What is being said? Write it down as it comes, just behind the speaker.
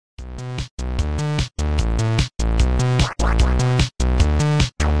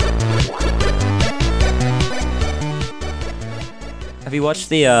Have you watched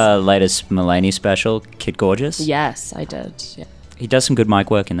the latest Mulaney special, Kid Gorgeous? Yes, I did. Yeah. He does some good mic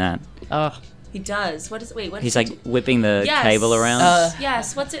work in that. Oh, He does. What is? Wait, what? He's like whipping the cable around.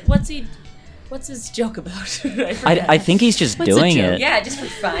 Yes. What's his joke about? I think he's just doing it. Yeah, just for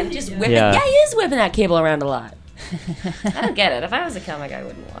fun. Just whipping. Yeah. Yeah, he is whipping that cable around a lot. I don't get it. If I was a comic, I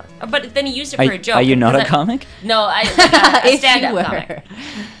wouldn't want. But then he used it for a joke. Are you not a comic? No, a stand-up comic.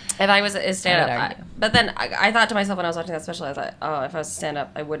 If I was a stand-up, but then I thought to myself when I was watching that special, I thought, oh, if I was a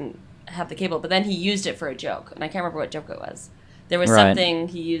stand-up, I wouldn't have the cable. But then he used it for a joke, and I can't remember what joke it was. There was something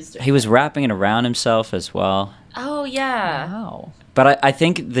he used. He was wrapping it around himself as well. Oh yeah. wow. But I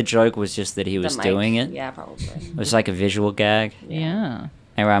think the joke was just that he was doing it. Yeah, probably. It was like a visual gag. Yeah.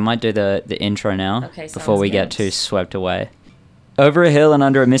 Anyway, I might do the intro now before we get good. too swept away. Over a hill and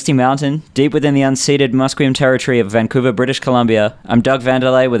under a misty mountain, deep within the unceded Musqueam territory of Vancouver, British Columbia, I'm Doug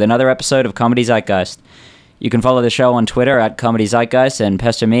Vanderlei with another episode of Comedy Zeitgeist. You can follow the show on Twitter at Comedy Zeitgeist and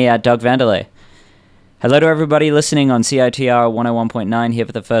pester me at Doug Vanderlei. Hello to everybody listening on CITR 101.9 here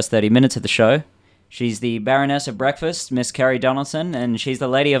for the first 30 minutes of the show. She's the Baroness of Breakfast, Miss Kerri Donaldson, and she's the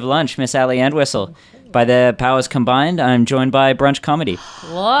Lady of Lunch, Miss Allie Entwhistle. By their powers combined, I'm joined by Brunch Comedy.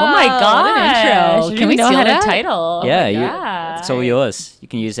 Whoa, oh my God. What an intro. Can we know steal how that? to title? Yeah, it's all yours. You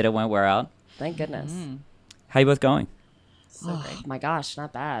can use it. It won't wear out. Thank goodness. How you both going? Oh my gosh,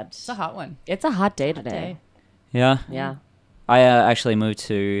 not bad. It's a hot one. It's a hot day today. Yeah? Yeah. I actually moved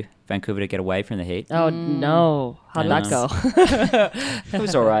to Vancouver to get away from the heat. Oh no. How'd that go? It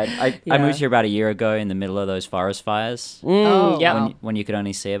was all right. I moved here about a year ago in the middle of those forest fires. Yeah. When you could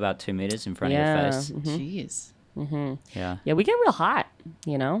only see about 2 meters in front of your face. Jeez. Yeah. Yeah, we get real hot,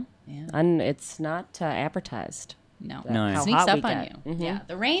 you know? Yeah. And it's not advertised. No. No. How Sneaks hot up we on get. you. Yeah.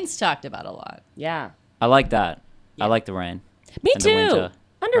 The rain's talked about a lot. Yeah. I like that. I like the rain. Me And the too. winter.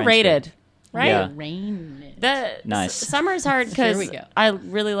 Underrated. Right? Yeah. Rain. Nice. Summer's hard Here because we go. I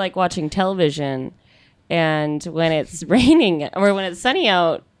really like watching television, and when it's raining or when it's sunny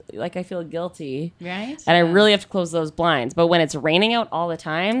out, like I feel guilty, Right? and I really have to close those blinds. But when it's raining out all the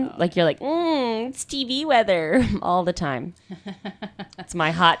time, like you're like, it's TV weather all the time. That's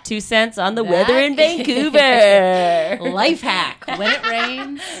my hot 2 cents on the weather in Vancouver. Life hack. When it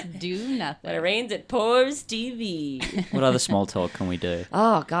rains, do nothing. When it rains, it pours TV. What other small talk can we do?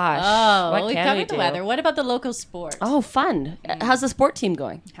 Oh gosh. Oh, What we can covered the do? weather. What about the local sport? Oh, fun. How's the sport team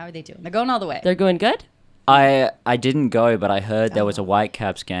going? How are they doing? They're going all the way. They're going good? I didn't go, but I heard there was a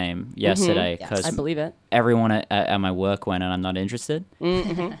Whitecaps game yesterday Yes. because I believe it. everyone at my work went and I'm not interested.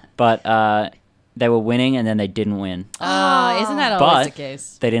 But they were winning and then they didn't win. Isn't that always the But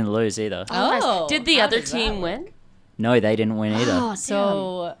case? they didn't lose either. Oh. Did the how other does that team work? win? No, they didn't win either.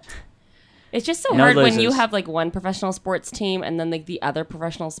 So, It's just so No hard when you losers. have like one professional sports team and then like the other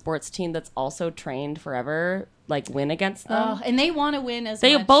professional sports team that's also trained forever like win against them. and they want to win as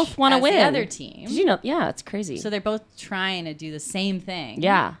They much both want to as win. the other team. Did you know? Yeah, it's crazy. So they're both trying to do the same thing.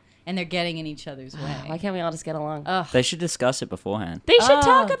 yeah. And they're getting in each other's way. Why can't we all just get along? They should discuss it beforehand. They should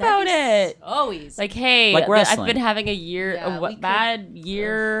talk that'd about be it. Always. Like, hey, Like I've wrestling. been having a year, Yeah, we a could- bad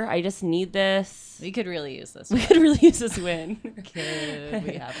year. I just need this. we could really use this. We could really use this win. Could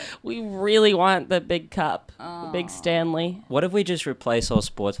we have it? We really want the big cup, the big Stanley. What if we just replace all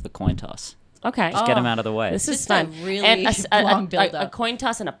sports with a coin toss? Okay. Just get them out of the way. This is Just a fun. really and long build-up. a coin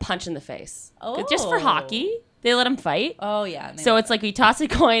toss and a punch in the face. Oh. Just for hockey. They let them fight. Oh, yeah. So it's like we toss a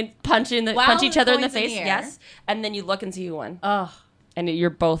coin, punch While each the other in the coin's in face, the air. yes, and then you look and see who won, Oh. and you're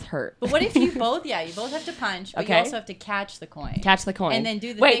both hurt. But what if you both, you both have to punch, but you Okay. also have to catch the coin. Catch the coin And then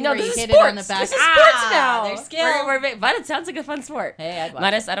do the Wait, thing no, where this you is hit sports. it on the back. This is sports now. There's skill. But it sounds like a fun sport. Hey, I'd watch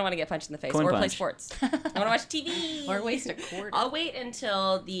Minus, I don't want to get punched in the face Coin or play punch. sports. I want to watch TV Or waste a quarter. I'll wait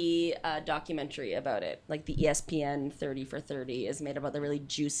until the documentary about it, like the ESPN 30 for 30, is made about the really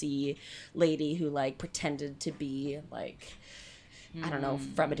juicy lady who like pretended to be like, I don't know,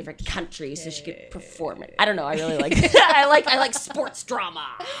 from a different country so she could perform it. I don't know. I really like I like sports drama.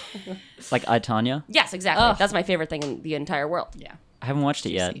 Like I, Tanya? Yes, exactly. Ugh. That's my favorite thing in the entire world. Yeah. I haven't watched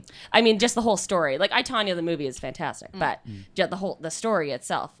it yet. I mean, just the whole story. Like, I, Tanya, the movie is fantastic, but just the story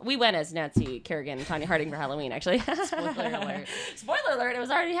itself. We went as Nancy Kerrigan and Tanya Harding for Halloween, actually. Spoiler alert. Spoiler alert, it was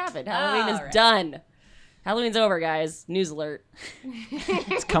already happened. Halloween is right. done. Halloween's over, guys. News alert.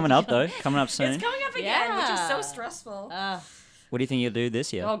 It's coming up though. Coming up soon. It's coming up again, which is so Yeah. stressful. What do you think you'll do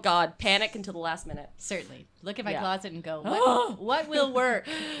this year? Oh, God. Panic until the last minute. Certainly. Look at my Yeah. closet and go, what will work?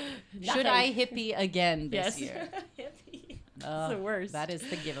 Should I hippie again this year? Hippie. Oh, the worst. That is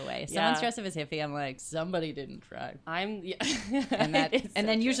the giveaway. Yeah. Someone's dressed up as hippie. I'm like, somebody didn't try. I'm... Yeah. And that, It's and so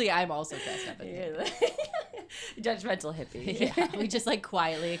then true. usually I'm also dressed up as hippie. Judgmental hippie. Yeah, we just like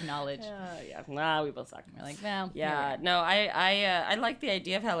quietly acknowledge. Yeah. Nah, we both suck. We're like, well, Yeah, no, I like the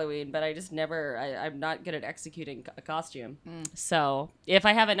idea of Halloween, but I just never, I'm not good at executing a costume. So if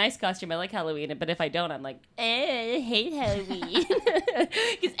I have a nice costume, I like Halloween, but if I don't, I'm like, I hate Halloween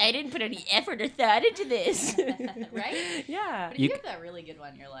because I didn't put any effort or thought into this. right? Yeah. But if you have that really good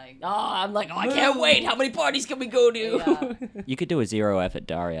one, you're like, Oh, I'm like, I can't wait. How many parties can we go to? Yeah. You could do a 0 effort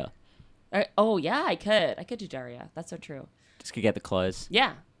Daria. Oh, yeah, I could. I could do Daria. That's so true. Just could get the clothes.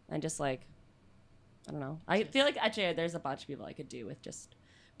 Yeah. And just like, I don't know. I feel like actually there's a bunch of people I could do with just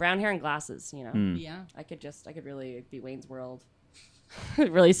brown hair and glasses, you know? yeah. I could really be Wayne's World.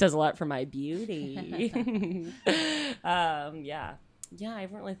 It really says a lot for my beauty. Yeah. Yeah, I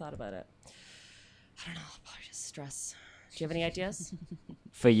haven't really thought about it. I don't know. Probably just stress. Do you have any ideas?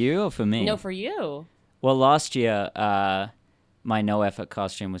 For you or for me? No, for you. Well, last year, my no effort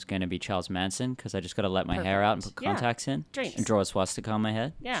costume was going to be Charles Manson because I just got to let my hair out and put Yeah. contacts in Dreams. and draw a swastika on my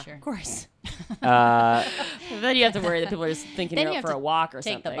head. Yeah, Sure. of course. Uh, Then you have to worry that people are just thinking Then you're you out have for a to walk or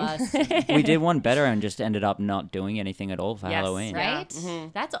take the something. bus. we did one better and just ended up not doing anything at all for Yes, Halloween. right? Right?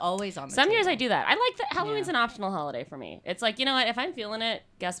 Mhm. That's always on the Some years table. I do that. I like that Halloween's Yeah. an optional holiday for me. It's like, you know what? If I'm feeling it,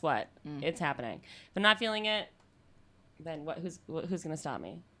 guess what? It's happening. If I'm not feeling it, then what? Who's going to stop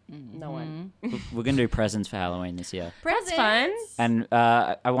me? No one. We're going to do presents for Halloween this year. That's fun. And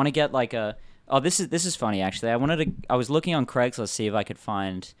I want to get like a... Oh, this is funny, actually. I was looking on Craigslist to see if I could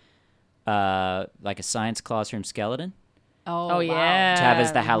find like a science classroom skeleton Oh, Oh, wow. yeah. to have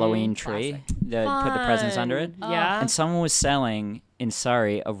as the Mhm. Halloween tree. Put the presents under it. Fun. Yeah. And someone was selling in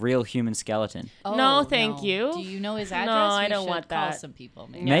Surrey a real human skeleton. Oh, No, thank you. Do you know his No, address? I We don't should want call that. some people.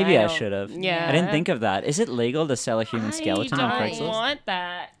 Maybe. Yeah, Maybe I I don't- should have. yeah. I didn't think of that. Is it legal to sell a human skeleton on I Craigslist? don't want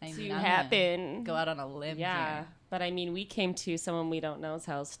that I to mean, I'm gonna happen. Go out on a limb Yeah. here. But I mean, we came to someone we don't know's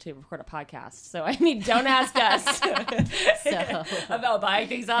house to record a podcast. So, I mean, don't ask us So- about buying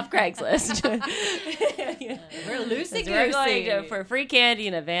things off Craigslist. We're loosey We're going goosey. for free candy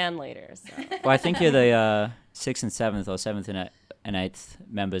in a van later. So. Well, I think you're the 6th and 7th or 7th and 8th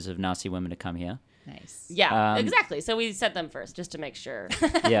members of Nasty Women to come here. Nice. Yeah, Um, exactly. So we sent them first just to make sure.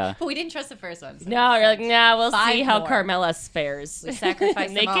 Yeah. But we didn't trust the first one. So No, you're like, nah, we'll Five see how more. Carmela fares. We sacrificed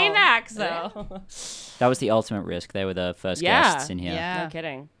And they them came all. back, so. That was the ultimate risk. They were the first Yeah. guests in here. Yeah. No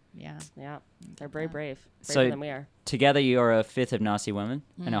kidding. Yeah. Yeah, they're very brave. Braver So- than we are. Together, you're a fifth of Nasty Women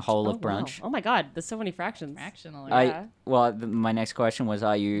and a whole of brunch. Wow. Oh my God, there's so many fractions. Fractional. Yeah. My next question was: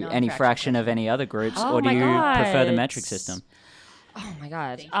 are you any Non-fraction fraction of any other groups, Oh or do my you prefer the God. metric system? Oh my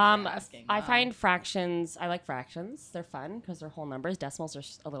God. Thank you for asking. I Wow. find fractions. I like fractions. They're fun because they're whole numbers. Decimals are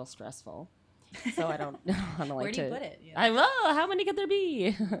a little stressful, so I don't. I don't like Where do to. you put it? Yeah. I will. How many could there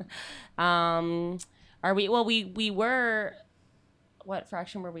be? Are we? Well, we were. What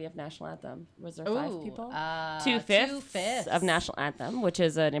fraction were we of national anthem? Was there 5 Ooh, people? 2/5 2/5 of national anthem, which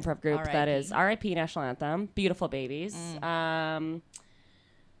is an improv group that is R.I.P. National Anthem. Beautiful babies. That's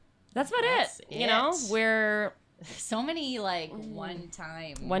about That's it. You know, it. we're So many like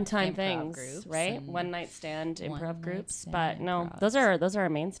one-time one-time improv things, groups right? and One night stand improv one-night groups, stand but no, improvs. those are our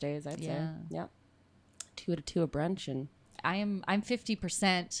mainstays. I'd say, Yeah. yeah. 2 to 2 a brunch, and I'm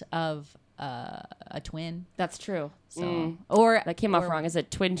 50% of a twin. that's true. So or That came off or wrong. Is it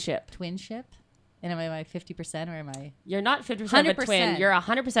twin ship? Twinship. And am I 50% or am I? You're not 50% of a twin. 100%. You're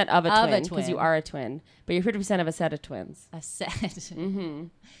 100% of a Of a twin because you twin. are a twin, but you're 50% of a set of twins. A set,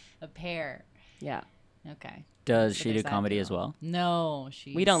 a pair. Yeah. Okay. Does So she do there's that comedy girl. as well? No,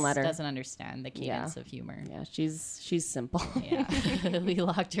 she We don't let her. Doesn't understand the cadence of humor. Yeah, she's simple. Yeah, we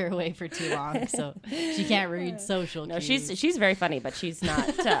locked her away for too long, so she can't read social. No, cues. she's very funny, but she's not.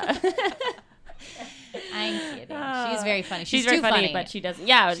 I'm kidding. She's very funny. She's She's very too funny, but she doesn't.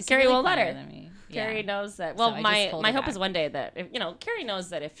 Yeah, She's Carrie really won't let funnier her. than me. Carrie Yeah. knows that. So Well, I just my hold my her hope back. is one day that if, Carrie knows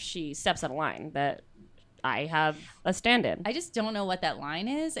that if she steps on a line, that I have a stand-in. I just don't know what that line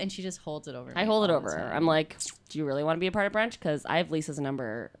is, and she just holds it over. I me hold it all over the her. time. I'm like, do you really want to be a part of brunch? Because I have Lisa's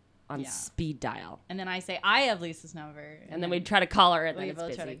number on Yeah. speed dial, and then I say I have Lisa's number, and then we try to call her, and we then it's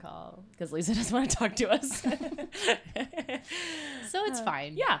both try busy to call. because Lisa doesn't want to talk to us. So it's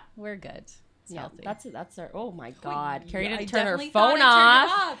fine. yeah. we're good. It's Yeah, healthy. that's her. Oh my God, Carrie I didn't turn her definitely thought phone I turned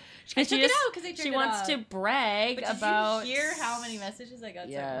it off. off. I took it out because I turned She it wants off. to brag But did about. you hear how many messages I got?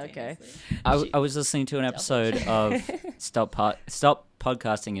 Yeah, okay. simultaneously? I was listening to an episode of Stop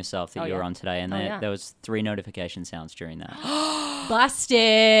Podcasting Yourself that Oh, you were yeah. on today, and Oh, yeah. there was 3 notification sounds during that.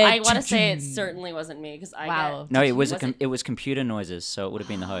 Busted. I want to say it certainly wasn't me because I Wow. get. No, it was it? it was computer noises, so it would have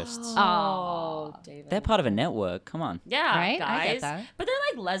been the hosts. Oh, David. They're part of a network. Come on. Yeah, Right? guys. I get that. But they're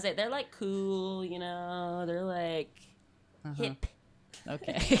like they're like cool, They're like hip.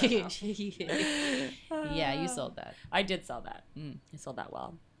 Okay. Yeah, you sold that. I did sell that. I sold that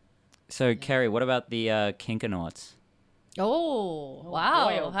well. So, Kerri, what about the Kinkanauts? Oh, wow.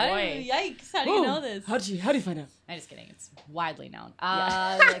 boy, oh, boy. Yikes. How do you know this? How do you find out? I'm just kidding. It's widely known.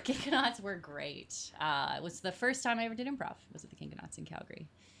 The Kinkanauts were great. It was the first time I ever did improv. It was at the Kinkanauts in Calgary.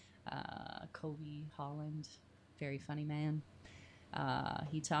 Kobe Holland, very funny man.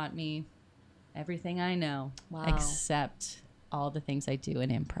 He taught me everything I know, except all the things I do in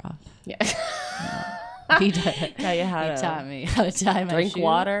improv. Yeah. He did. Tell you how He to taught me how to tie my drink shoe.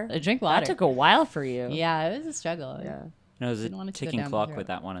 water. Drink water. That took a while for you. Yeah, it was a struggle. Yeah. No, there's Didn't want a it to go ticking down the clock throat. with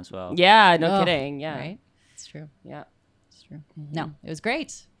that one as well. Yeah, no Oh, kidding. Yeah. Right? It's true. Yeah. It's true. No, it was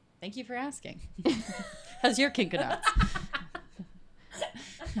great. Thank you for asking. How's your Kinkanauts?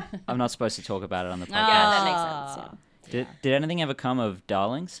 I'm not supposed to talk about it on the podcast. Yeah, that makes sense. Yeah. Did anything ever come of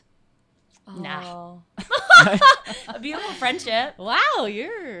Darlings? Nah. A beautiful friendship. Wow,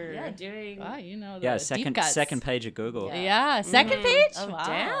 you're doing. Wow, you know the Yeah, deep cuts. second page of Google. Yeah, second page. Oh, Wow.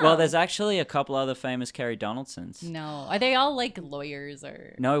 damn. Well, there's actually a couple other famous Kerri Donaldsons. No, are they all like lawyers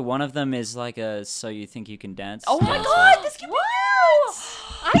or? No, one of them is like a So You Think You Can Dance. Oh my dancer. God, this can be you.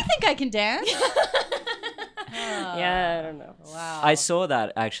 I think I can dance. Yeah, I don't know. Wow. I saw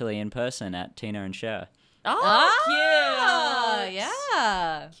that actually in person at Tina and Cher. Oh, cute.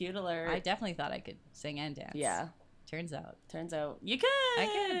 Yeah. Cute alert. I definitely thought I could sing and dance. Yeah. Turns out. Turns out you could. I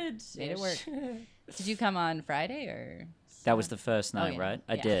could. Made it work. Did you come on Friday or? That was the first night, yeah. right?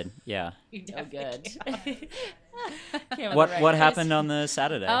 I Yeah. did. Yeah. You Oh, good. What happened on the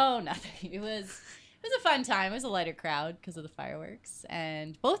Saturday? Oh, nothing. It was a fun time. It was a lighter crowd because of the fireworks,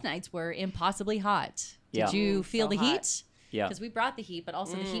 and both nights were impossibly hot. Yeah. Did you feel so the hot. heat? Yeah. Because we brought the heat, but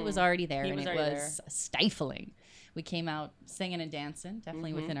also the heat was already there, Heat and was it already was stifling. We came out singing and dancing,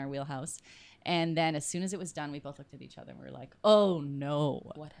 definitely within our wheelhouse. And then as soon as it was done, we both looked at each other and we were like, "Oh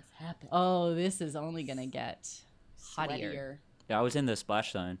no! What has happened? Oh, this is only gonna get hotter." Yeah, I was in the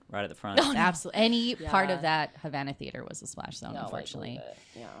splash zone right at the front. Absolutely. Any part Yeah. of that Havana Theater was a splash zone, No, unfortunately. I believe it.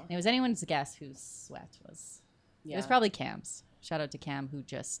 Yeah. And it was anyone's guess whose sweat was. Yeah. It was probably Cam's. Shout out to Cam, who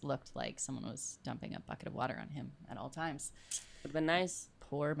just looked like someone was dumping a bucket of water on him at all times. Would have been nice.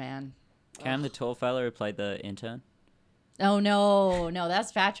 Poor man. Cam, the tall fella who played the intern. Oh no,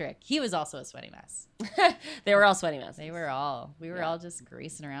 that's Patrick. He was also a sweaty mess. They were all sweaty messes. We were all just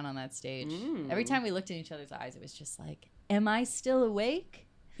greasing around on that stage. Every time we looked in each other's eyes, it was just like, "Am I still awake?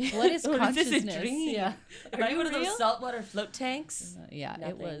 What is What is consciousness?" this, a dream? Yeah. Are you one of those saltwater float tanks? Yeah, Nothing.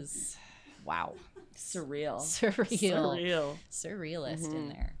 it was wow. Surreal. Surreal. Surrealist in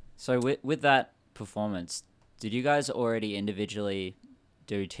there. So with that performance, did you guys already individually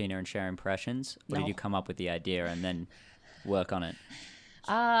do Tina and Cher impressions, or No. did you come up with the idea and then work on it?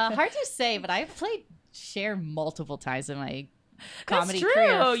 Hard to say, but I've played Cher multiple times in my comedy That's true.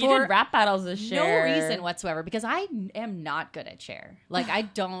 career. You did rap battles this No year. reason whatsoever, because I am not good at Cher. Like, I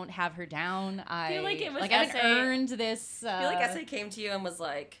don't have her down. I feel like it was I haven't essay- earned this. I feel like Essay came to you and was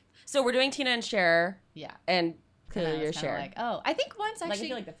like, "So we're doing Tina and Cher, Yeah. and And I clearly was you're kinda Cher." like, oh, I think once Like, I actually.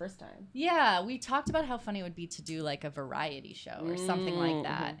 feel like the first time. Yeah, we talked about how funny it would be to do like a variety show or something like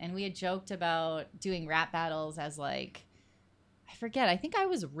that. And we had joked about doing rap battles as like, I forget, I think I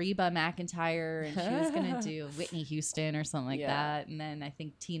was Reba McEntire and she was going to do Whitney Houston or something like Yeah. that. And then I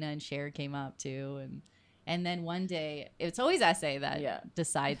think Tina and Cher came up too. And then one day, it's always Essay that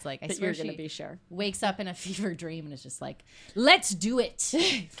decides, like, I That swear you're gonna she be Cher. wakes up in a fever dream and is just like, let's do it.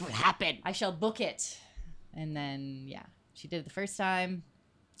 What happened? I shall book it. And then, yeah, she did it the first time,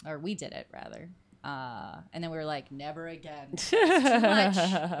 or we did it rather. And then we were like, never again. It was too much.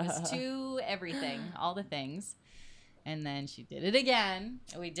 It was too everything, all the things. And then she did it again.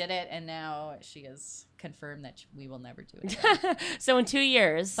 We did it, and now she has confirmed that we will never do it again. So in 2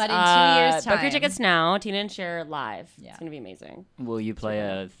 years. But in 2 years' book your time. tickets now. Tina and Cher live. Yeah. It's gonna be amazing. Will you play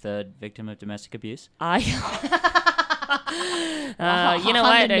a third victim of domestic abuse? You know On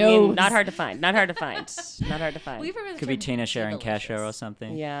what? the I mean, nose. not hard to find. Not hard to find. Not hard to find. We've heard the Could be term Tina, Cher, and delicious. Kesha or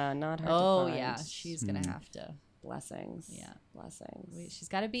something. Yeah, not hard to Oh, find. yeah. She's going to have to. Blessings. Yeah. Blessings. She's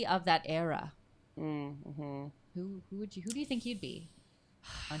got to be of that era. Mm-hmm. Who do you think you'd be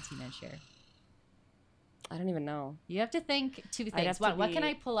on Tina and Cher? I don't even know. You have to think two have things. to What can be-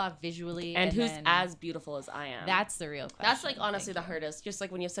 I pull off visually? And who's then- as beautiful as I am? That's the real question. That's like honestly Thank the you. hardest. Just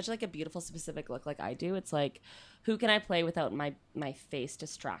like when you have such like a beautiful specific look like I do, it's like, who can I play without my face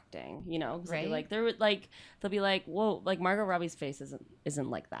distracting? You know, 'Cause they'll be Right. like they'll be like, whoa, like Margot Robbie's face isn't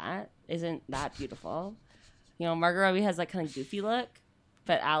like that. Isn't that beautiful? You know, Margot Robbie has that kind of goofy look,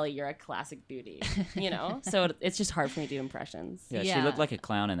 but Allie, you're a classic beauty. You know, so it's just hard for me to do impressions. Yeah, she Yeah. looked like a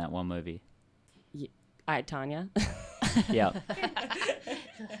clown in that one movie. Tanya. Yeah.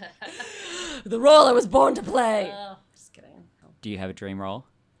 The role I was born to play. Just kidding. Do you have a dream role?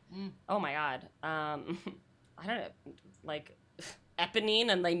 Oh my god. I don't know. Like Eponine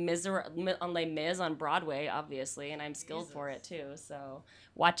and Les Mis on Broadway, obviously, and I'm skilled for it too. So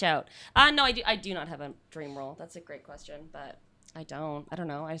watch out. No, I do not have a dream role. That's a great question, but I don't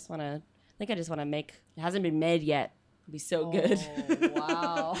know. I just want to make. It hasn't been made yet. It'd be so good.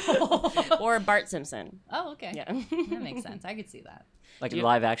 Wow. Or Bart Simpson. Oh, okay. Yeah. That makes sense. I could see that. Like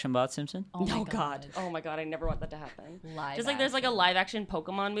live action Bart Simpson? Oh my Oh god. Oh my god. I never want that to happen. Live Just like there's like a live action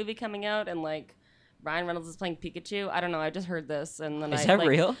Pokemon movie coming out, and like Ryan Reynolds is playing Pikachu. I don't know. I just heard this, and then Is that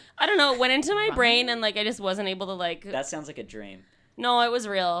real? I don't know. It went into my brain, and like I just wasn't able to like. That sounds like a dream. No, it was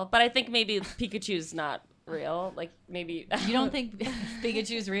real, but I think maybe Pikachu's not real. Like maybe You don't think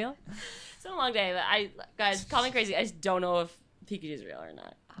Pikachu's real? It's been a long day, but guys, call me crazy. I just don't know if Pikachu's real or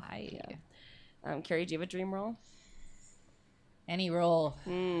not. Kerri, do you have a dream role? Any role.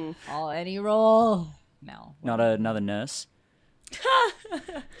 Any role. No. Not another nurse? How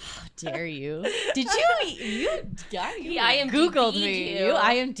dare you? Did you IMDb'd Googled me. you. You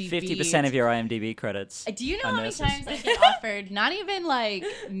IMDb. 50% of your IMDb credits. Do you know are how many nurses. times I get offered, not even like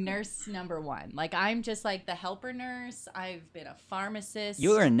nurse number one. Like I'm just like the helper nurse. I've been a pharmacist.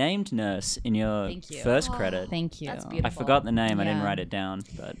 You were a named nurse in your Thank you. first credit. Thank you. That's I beautiful. forgot the name. I didn't Yeah. write it down,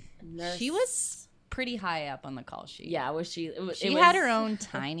 but Nurse. She was pretty high up on the call sheet. Yeah, was she? She had her own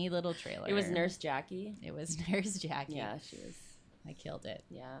tiny little trailer. It was Nurse Jackie. It was Nurse Jackie. Yeah, she was. I killed it.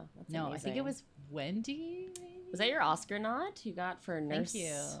 Yeah. That's No, I think it amazing. was Wendy. maybe? Was that your Oscar nod you got for nurse? Thank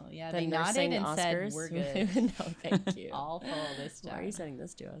you. Yeah, the they nodded nursing and said, Oscars? "We're good." No, thank you. All full this Why time. are you sending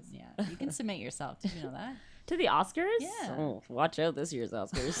this to us? Yeah, you can submit yourself. Did you know that? To the Oscars? Yeah. Oh, watch out this year's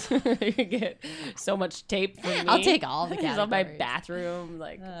Oscars. You get so much tape from me. I'll take all the It's on my categories. bathroom,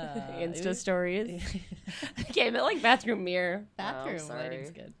 like it Insta was- stories. Okay, but like bathroom mirror. Bathroom Oh, sorry. lighting's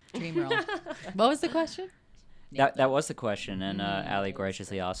good. Dream role. What was the question? that was the question, and Allie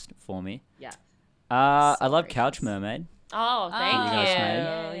graciously asked for me. Yeah. I love gracious. Couch Mermaid. Oh, thank Oh, you.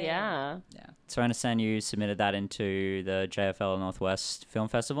 guys made. Yeah. So I understand you submitted that into the JFL Northwest Film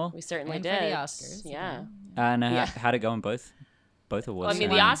Festival. We certainly And did. for the Oscars. Yeah. And Yeah. how'd it go in both Well, awards? I mean,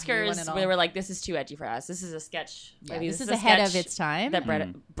 the won. You won Oscars, it all. we were like, this is too edgy for us. This is a sketch. Yeah, I mean, this is a ahead of sketch its time. that Brett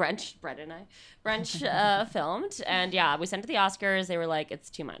and I filmed. And yeah, we sent it to the Oscars. They were like, it's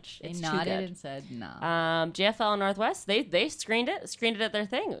too much. They It's too nodded good. and said, "No." JFL Northwest, they screened it at their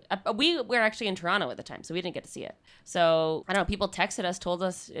thing. We were actually in Toronto at the time, so we didn't get to see it. So I don't know. People texted us, told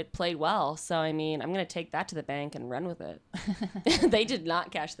us it played well. So I mean, I'm gonna take that to the bank and run with it. They did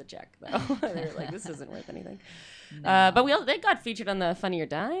not cash the check though. They were like, this isn't worth anything. But they got featured on the Funny or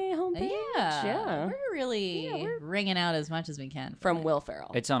Die homepage. Yeah. We're really ringing out as much as we can From Will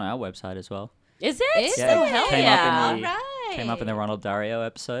Ferrell. It's on our website as well. Is it? Is Oh, it? hell Came yeah. up in the All right. came up in the Ronald Dario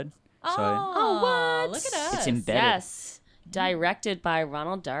episode. Oh, Oh, what? Look at us. It's embedded. Yes. Directed by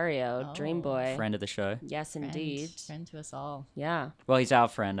Ronald Dario, Oh. Dream Boy. Friend of the show. Yes, Friend. indeed. Friend to us all. Yeah. Well, he's our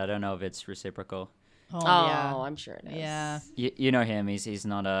friend. I don't know if it's reciprocal. Oh, Oh, yeah. I'm sure it is. Yeah. You know him. He's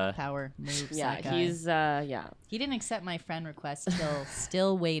not a. Power moves. Yeah, that guy. he's yeah. He didn't accept my friend request.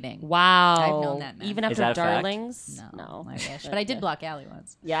 Still waiting. Wow. I've known that man. Even Is after that a fact? Darlings? No, I wish. But I did block Allie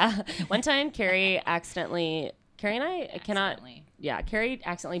once. Yeah. One time Kerri and I cannot Accidentally. yeah, Kerri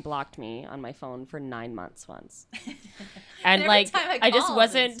accidentally blocked me on my phone for 9 months once. And every like time I just called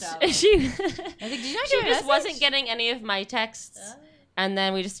wasn't and stuff. she I was like, did you not she get a just wasn't message? getting any of my texts. And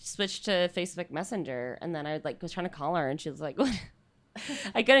then we just switched to Facebook Messenger, and then I like was trying to call her, and she was like, "What?"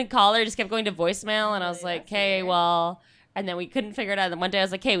 I couldn't call her; just kept going to voicemail, and I was Really? like, That's "Hey, weird. well," and then we couldn't figure it out. And one day I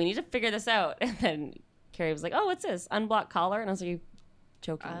was like, "Hey, we need to figure this out," and then Kerri was like, "Oh, what's this? Unblock caller?" And I was like, "You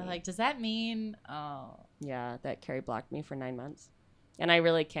joking?" me?" Like, does that mean? Oh, Yeah, that Kerri blocked me for 9 months, and I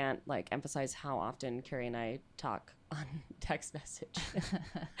really can't like emphasize how often Kerri and I talk on text message,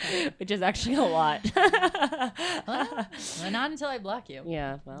 which is actually a lot. well, not until I block you.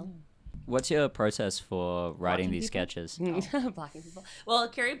 Yeah, well. What's your process for writing Blocking these people? sketches? Blocking people. Well,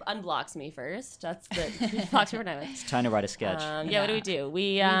 Kerri unblocks me first. That's the she blocks me for 9 months. It's time to write a sketch. Yeah, what do we do?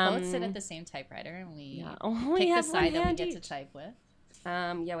 We We both sit at the same typewriter and we yeah. Oh, we pick the have one side that we hand get to each. type with.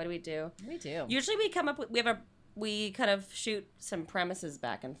 Yeah, what do we do? We do. Usually we come up with we kind of shoot some premises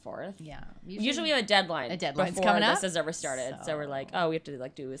back and forth. Yeah. Usually we have a deadline. A deadline's before coming up. this has ever started. So we're like, So- oh, we have to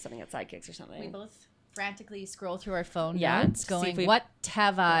like do something at Sidekicks or something. We both frantically scroll through our phone Yeah, notes, see if going, we've "What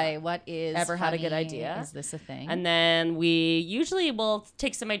have I? What is ever had a good funny? idea?" Is this a thing?" And then we usually will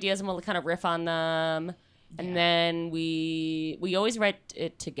take some ideas and we'll kind of riff on them. And then we always write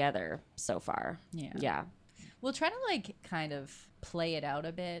it together so far. Yeah. Yeah. We'll try to like kind of play it out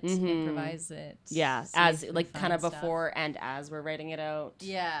a bit, improvise it. Yeah, see as if we like kind of find stuff. before and as we're writing it out.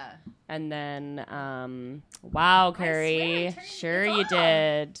 Yeah. And then, wow, Kerri, turned sure it you off.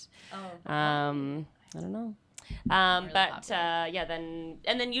 did. Oh. I don't know. really But popular. yeah,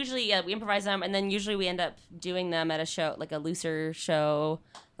 then usually we improvise them, and then usually we end up doing them at a show, like a looser show,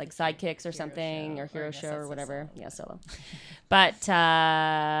 like sidekicks or something, show, or hero I guess show or that's a whatever. solo. Yeah, solo. But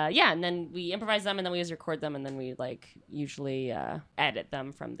yeah, and then we improvise them, and then we just record them, and then we like usually edit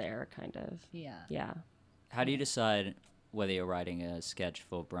them from there, kind of. Yeah. Yeah. How do you decide whether you're writing a sketch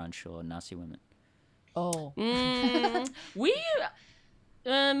for brunch or Nasty Women? Oh. We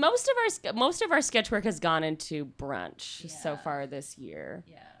most of our sketch work has gone into brunch so Yeah. far this year.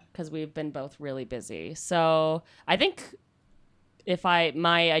 Yeah. Because we've been both really busy. So I think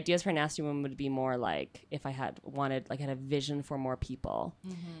my ideas for Nasty Woman would be more like if I had a vision for more people,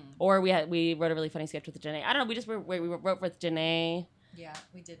 or we wrote a really funny sketch with Janae. I don't know. We wrote with Janae. Yeah,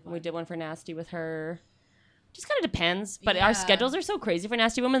 we did one. We did one for Nasty with her. Just kind of depends, but Yeah. our schedules are so crazy for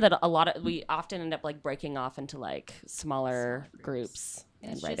Nasty Women that we often end up like breaking off into like smaller groups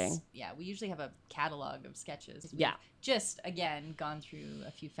and it's writing. We usually have a catalog of sketches. We've Yeah. just, again, gone through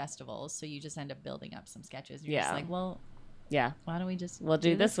a few festivals, so you just end up building up some sketches. You're just Yeah. like, well, Yeah, why don't we just we'll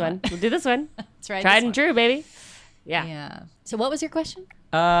do this one. We'll do this one. That's right. Tried and true, baby. Yeah. Yeah. So what was your question?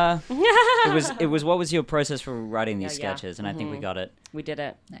 It was what was your process for writing these Yeah. sketches, and I think we got it. We did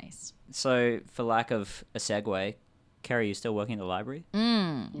it. Nice. So, for lack of a segue, Kerri, you still working at the library?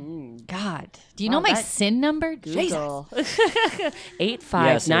 God. Do you know my that- SIN number? Jesus. Google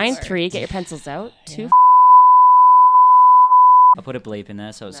 8593. Get your pencils out. Yeah. I'll put a bleep in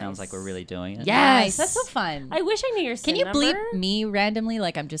there so it sounds like Nice. we're really doing it. Yes. That's so fun. I wish I knew your Can SIN you number. bleep me randomly?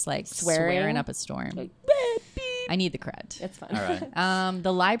 Like I'm just like Swearing? swearing up a storm. Like, beep. I need the cred. It's fine. All right.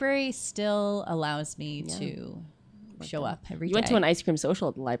 The library still allows me to show up every day. You went to an ice cream social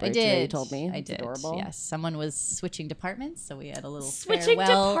at the I library did. today, you told me. I It's did. adorable. Yes. Someone was switching departments, so we had a little Switching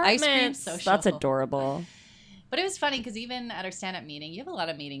farewell ice cream departments. social. That's adorable. But it was funny because even at our stand-up meeting, you have a lot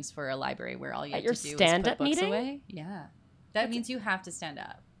of meetings for a library where all you have your to do is stand-up put books meeting? away. Yeah. That means you have to stand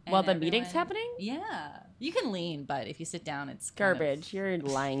up. While And the meeting's everyone- happening? Yeah. You can lean, but if you sit down, it's kind of- Garbage. You're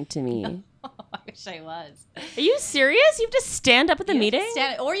lying to me. I wish I was. Are you serious? You have to stand up at the You have to meeting?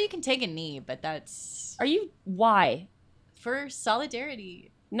 stand- or you can take a knee, but that's Are you? Why? for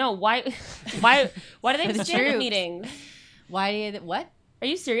solidarity. No. Why? Why do they For the have stand-up troops. meetings? Why? What? Are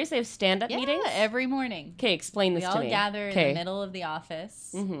you serious? They have stand-up Yeah, meetings? every morning. Okay, explain We this to all me. gather in the middle of the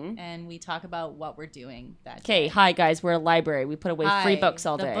office, Mhm. and we talk about what we're doing that Okay, day. hi guys, we're a library. We put away free Hi, books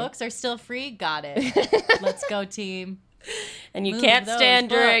all day. The books are still free. Got it. Let's go, team. And you Move can't those stand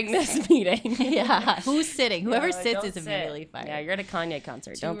during books. this meeting. Yeah. Who's sitting? Whoever No, sits don't is sit. immediately fired. Yeah, you're at a Kanye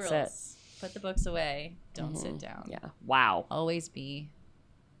concert. Two Don't rules. sit. Put the books away. Don't sit down. Yeah. Wow. Always be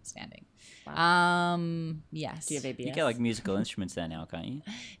standing. Yes. Do you have ABS? You get like musical instruments there now, can't you?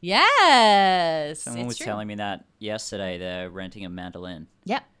 Yes. Someone it's was true. telling me that yesterday. They're renting a mandolin.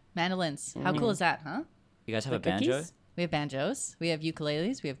 Yep. Mandolins. How cool is that, huh? You guys have Like a banjo? cookies? We have banjos. We have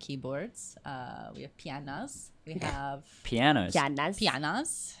ukuleles. We have keyboards. We have pianos. We have Pianos. Yeah, nice.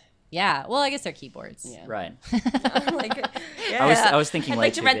 pianos. Yeah. Well, I guess they're keyboards. Yeah. Right. Like, I was thinking I'd way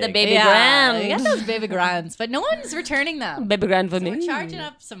like to too rent the big. baby Yeah, grand. we got those baby grands, but no one's returning them. Baby grand for So me. we're charging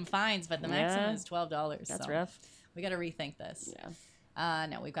up some fines, but the maximum Yeah. is $12. That's so rough. We got to rethink this. Yeah.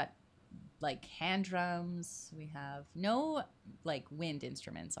 No, we've got like hand drums. We have no like wind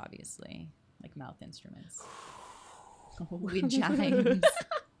instruments, obviously, like mouth instruments. Wind chimes.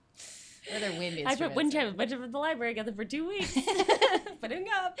 Or they're wind instruments. I put wind chimes. Went to the library. Got them for 2 weeks. Putting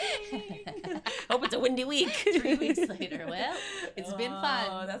up. Hope it's a windy week. 3 weeks later. Well, it's been fun.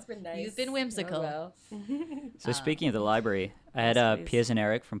 Oh, that's been nice. You've been whimsical. Oh, well. So speaking of the library, I had Yes, please. Piers and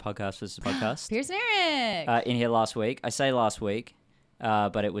Eric from Podcast vs. Podcast Piers and Eric. in here last week. I say last week,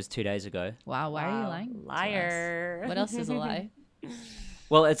 but it was 2 days ago. Wow, why are you lying? to us? Liar. What else is a lie?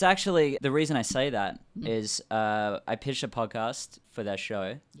 Well, it's actually the reason I say that is I pitched a podcast for their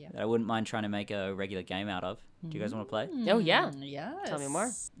show Yep. that I wouldn't mind trying to make a regular game out of. Do you guys want to play? Oh, yeah. Yes. Tell me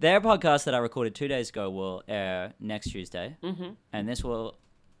more. Their podcast that I recorded 2 days ago will air next Tuesday, Mm-hmm. and this will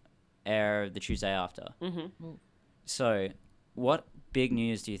air the Tuesday after. Mm-hmm. So, what big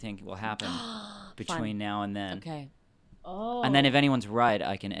news do you think will happen between now and then? Okay. Oh. And then if anyone's right,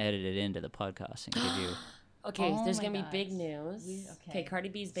 I can edit it into the podcast and give you... Okay, Oh there's my going to be gosh. big news. Okay. Okay, Cardi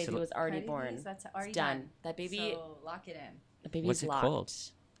B's baby So- was already Cardi born. B's, that's already It's done. That baby, So lock it in. the baby's What's it locked.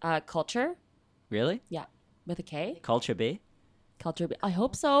 called? Culture? Really? Yeah. With a K? Culture B? Culture B. I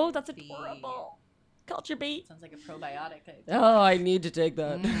hope so. That's B. adorable. Culture beet. Sounds like a probiotic. Oh, I need to take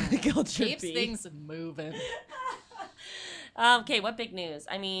that. Culture Keeps beet. things moving. Okay, what big news?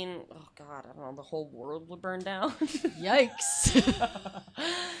 I mean, oh God, I don't know. The whole world would burn down. Yikes.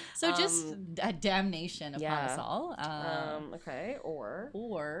 So just a damnation upon us all. Okay, or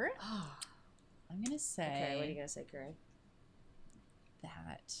I'm going to say. Okay, what are you going to say, Kerri?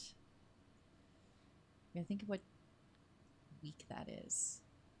 That. I'm going to think of what week that is.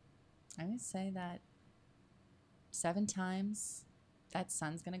 I'm going to say that 7 times that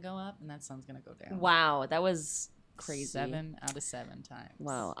sun's going to go up and that sun's going to go down. Wow, that was crazy. 7 out of 7 times.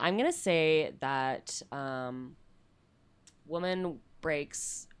 Wow. I'm going to say that woman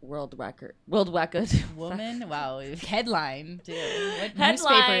breaks world record. Woman? Wow. Headline, too. What Headline,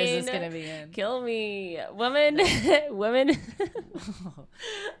 newspaper is this going to be in? Kill me. Woman.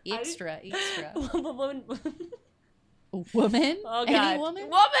 Extra. Woman. Woman? Oh, God. Any woman?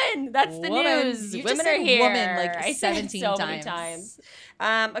 Woman! That's the Woman. news. You women just said are here. woman like I said it 17 so times. many times.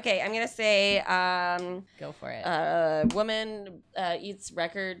 Okay, I'm going to say Go for it. woman eats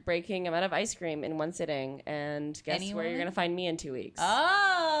record-breaking amount of ice cream in one sitting. And guess Any where you're woman? going to find me in 2 weeks.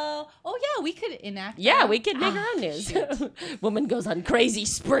 Oh, yeah, we could enact Yeah, that. we could make our own news. Woman goes on crazy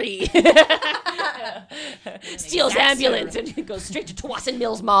spree. Steals ambulance and goes straight to Twasson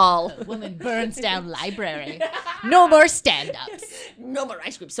Mills Mall. Woman burns down library. No more stand-ups. No more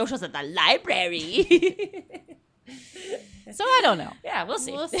ice cream socials at the library. So I don't know. Yeah, we'll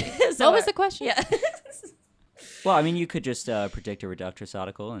see. So what was the question? Yeah. Well, I mean, you could just predict a Reductress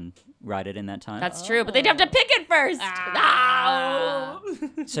article and write it in that time. That's true, but they'd have to pick it first. No.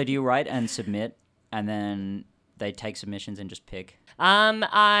 So do you write and submit, and then they take submissions and just pick? For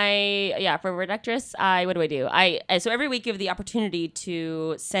Reductress, what do? So every week you have the opportunity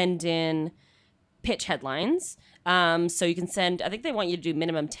to send in pitch headlines. So you can send, I think they want you to do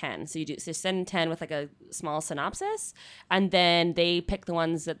minimum 10. So you send 10 with like a small synopsis, and then they pick the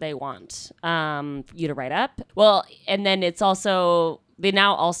ones that they want you to write up. Well, and then it's also,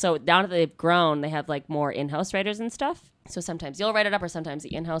 now that they've grown, they have like more in-house writers and stuff. So sometimes you'll write it up, or sometimes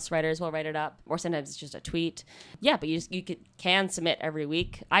the in-house writers will write it up, or sometimes it's just a tweet. Yeah, but you can submit every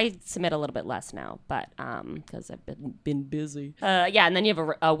week. I submit a little bit less now, but because I've been busy. And then you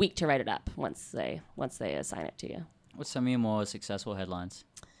have a week to write it up once they assign it to you. What's some of your more successful headlines?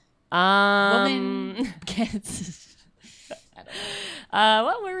 Woman gets.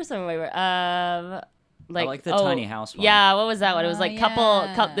 What were some of my I like the tiny house one. Yeah, what was that one? It was like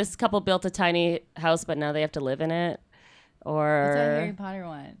yeah. this couple built a tiny house, but now they have to live in it. Or What's that Harry Potter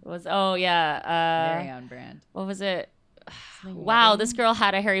one? Very on brand. What was it? Something Wow, wedding? this girl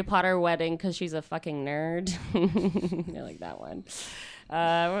had a Harry Potter wedding because she's a fucking nerd. I like that one.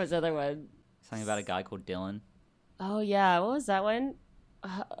 What was the other one? Something about a guy called Dylan. Oh, yeah. What was that one?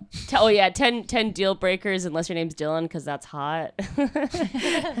 10 deal breakers unless your name's Dylan, because that's hot. I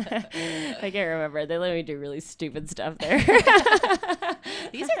can't remember. They let me do really stupid stuff there.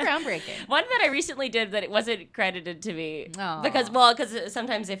 These are groundbreaking. One that I recently did that it wasn't credited to me. Aw. Because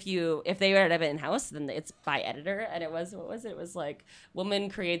sometimes if they write it in-house, then it's by editor. And it was, what was it? It was like, woman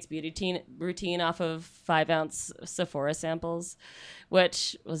creates beauty routine off of 5-ounce Sephora samples,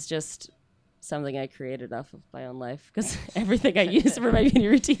 which was just something I created off of my own life, because everything I use for my beauty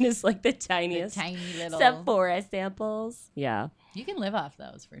routine is like the tiniest Tiny little. Sephora samples. Yeah, You can live off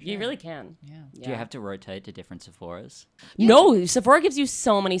those for sure. you really can. Yeah. Do you have to rotate to different Sephoras? No, Sephora gives you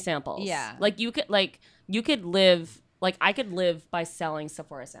so many samples. Yeah. you could live. Like, I could live by selling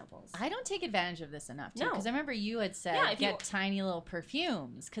Sephora samples. I don't take advantage of this enough, too. No. Because I remember you had said Yeah, if you- get tiny little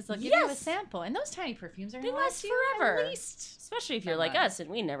perfumes. Because they'll give you a Yes. sample. And those tiny perfumes are They going to last you forever. at least. Especially if you're a like month. us and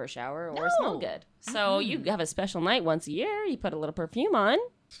we never shower or No. smell good. So you have a special night once a year. You put a little perfume on.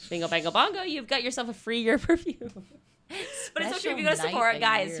 Bingo, bango, bongo. You've got yourself a free year perfume. But it's so true. If you go to Special Sephora, night a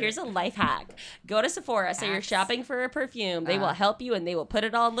guys, year. here's a life hack. Go to Sephora. Say you're Axe. shopping for a perfume. They will help you, and they will put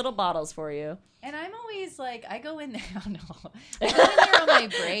it all in little bottles for you. And I'm always like, I go in there. Oh, no. I go in there on my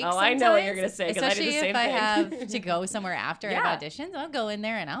break. Oh, I know what you're sometimes, gonna say, 'cause I do the especially same if I thing. have to go somewhere after Yeah. I've auditioned. I'll go in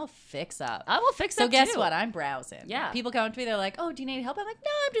there and I'll fix up. I will fix So it guess too. what? I'm browsing. Yeah. People come up to me. They're like, "Oh, do you need help?" I'm like,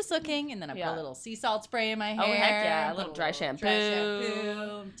 "No, I'm just looking." And then I put Yeah. a little sea salt spray in my hair. Oh, heck yeah. A put little dry shampoo.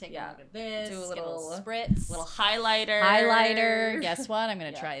 Take Yeah. a look at this. Do a get little spritz. Little highlighter. highlighter. Guess what? I'm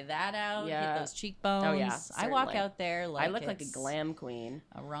gonna Yeah. try that out. Yeah. Hit those cheekbones. Oh, yeah, I walk certainly. out there like I look like a it's glam queen.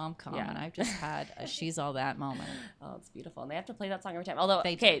 a rom-com, Yeah. and I've just had a she's all that moment. Oh, it's beautiful. And they have to play that song every time. Although,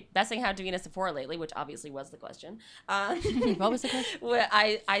 They okay, best thing how to be in a Sephora lately, which obviously was the question. What was the question? Where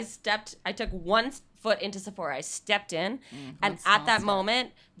I took one foot into Sephora. I stepped in, and one at small that step.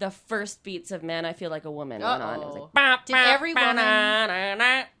 moment, the first beats of Man, I Feel Like a Woman went on. It was Uh-oh. like, Did every woman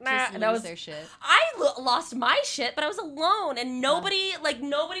just and I was their shit. lost my shit, but I was alone, and nobody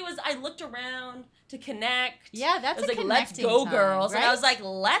was. I looked around to connect. Yeah, that's I was a like, let's connecting go, time, girls, and I right? was like,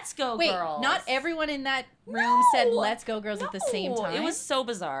 let's go, Wait, girls. not everyone in that room said "Let's go, girls" at the same No, time. It was so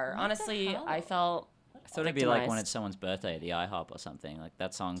bizarre. What Honestly, the hell? I felt. I thought it'd be like when it's someone's birthday at the IHOP or something. Like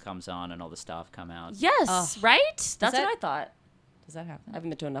that song comes on and all the staff come out. Yes, right. That's what I thought. Does that happen? I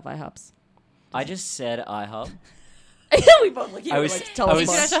haven't been to enough IHOPs. I just said IHOP. We both look. I was- like, tell I us was-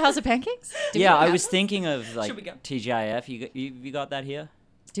 more. International House of Pancakes? Do we Yeah, I have was one? thinking of like Should we go? TGIF. You got that here?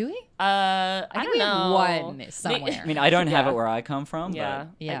 Do we? I think don't we have know. one somewhere. I mean, I don't have Yeah. it where I come from. Yeah,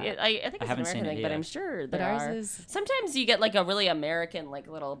 Yeah. I think it's haven't an seen American it thing, but here. I'm sure But there ours are. is- Sometimes you get like a really American like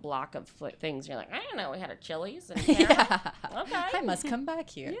little block of things. You're like, I don't know, we had a Chili's and a Yeah. Okay. I must come back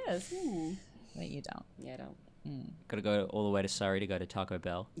here. Yes. But you don't. Yeah, I don't. Got to go all the way to Surrey to go to Taco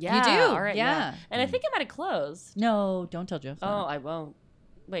Bell. Yeah, do, All right. yeah. And I think it might have closed. No, don't tell Jeff. Oh, I won't.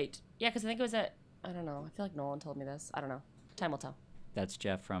 Wait. Yeah, because I think it was at. I don't know. I feel like Nolan told me this. I don't know. Time will tell. That's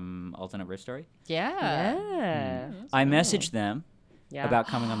Jeff from Alternate Riff Story. Yeah. Yeah. I messaged them Yeah. about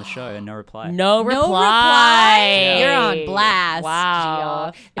coming on the show and no reply. No reply. reply? You're on blast,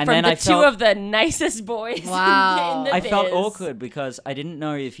 Wow. Gio. And From then the I two felt- of the nicest boys. Wow. in the I felt biz. awkward because I didn't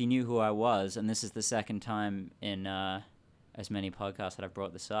know if he knew who I was, and this is the second time in as many podcasts that I've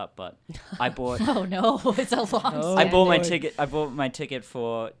brought this up. But I bought Oh no, it's a long. Oh, I bought my Lord. ticket. I bought my ticket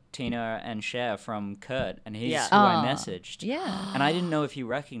for Tina and Cher from Kurt, and he's Yeah. who I Oh. messaged. Yeah. And I didn't know if he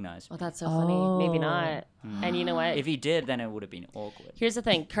recognized me. Oh, that's so funny. Maybe Oh. not. And you know what? If he did, then it would have been awkward. Here's the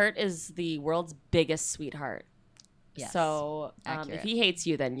thing. Kurt is the world's biggest sweetheart. Yes. So if Accurate. he hates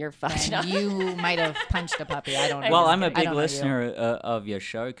you, then you're fucked. And you might have punched a puppy. I don't know. Well, I'm a I big don't know you. listener of your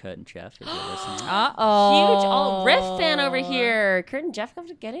show, Kurt and Jeff. If you're listening. Uh-oh. Huge riff fan over here. Kurt and Jeff have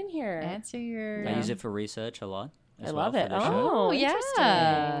to get in here. Answer your. I use it for research a lot. I as love well it. for the show. Oh, yeah.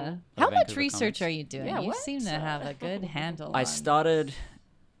 interesting. How much Vancouver research comics. are you doing? Yeah, You what? seem to have a good handle. I on- started,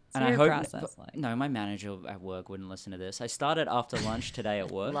 and I your hope process like? no, my manager at work wouldn't listen to this. I started after lunch today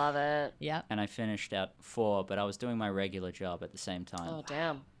at work, Love it. Yeah. and I finished at 4. But I was doing my regular job at the same time. Oh,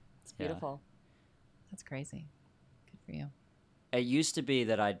 damn. It's Yeah. beautiful. That's crazy. Good for you. It used to be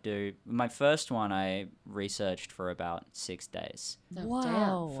that I'd do my first one. I researched for about 6 days Oh,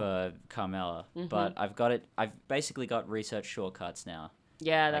 damn. for Carmela, Mm-hmm. but I've basically got research shortcuts now.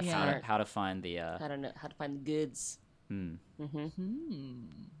 Yeah, that's Yeah. smart. How to find the How to know how to find the goods. Hmm.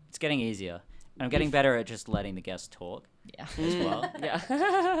 It's getting easier. And I'm getting better at just letting the guests talk Yeah. as well.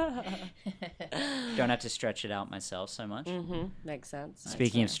 Yeah. Don't have to stretch it out myself so much. Makes sense.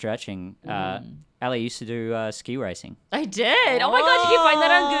 Speaking of stretching, Allie used to do ski racing. I did. Oh my god, did you find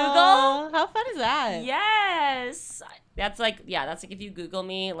that on Google? How fun is that? Yes. That's like if you Google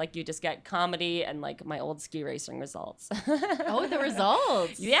me, like you just get comedy and like my old ski racing results. Oh, the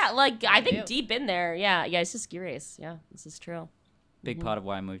results. Yeah, like I think do. deep in there. Yeah, it's a ski race. Yeah, this is true. Big part of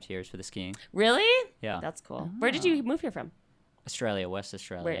why I moved here is for the skiing. Really? Yeah. That's cool. Where did you move here from? Australia, West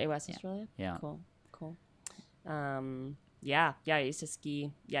Australia. Where, West Australia? Yeah. Cool. Yeah, I used to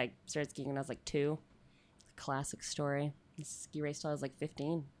ski. Yeah, I started skiing when I was like 2. Classic story. Ski race till I was like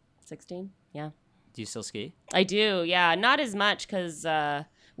 15, 16. Yeah. Do you still ski? I do, yeah. Not as much because, I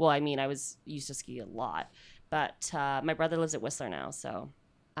used to ski a lot. But my brother lives at Whistler now, so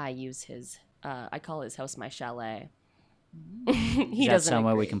I use his, I call his house my chalet. He Is that doesn't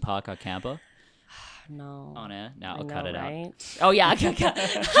somewhere we agree. can park our camper No. on air? No, I I'll know, cut it out. right? Oh, yeah.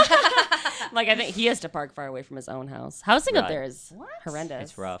 Like, I think he has to park far away from his own house. Housing up Right. there is horrendous.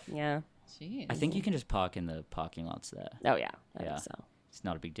 It's rough. Yeah. Jeez. I think you can just park in the parking lots there. Oh, yeah. I Yeah. think so. It's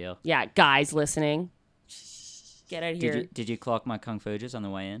not a big deal. Yeah, guys listening. Get out of here. Did you clock my Kung Fujas on the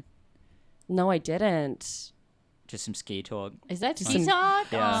way in? No, I didn't. Just some ski talk. Is that ski Some-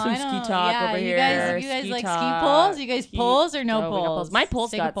 talk? Yeah. Oh, Some I ski don't- talk yeah, over you here. Guys, you guys Ski like talk. ski poles? You guys Ski- poles or no we got poles? My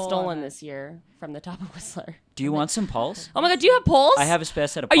poles Take a got pole stolen on it. this year from the top of Whistler. Do you want some poles? Oh my god, do you have poles? I have a spare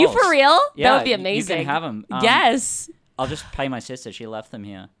set of Are poles. you for real? Yeah, That would be You amazing. can have them. Yes. I'll just pay my sister. She left them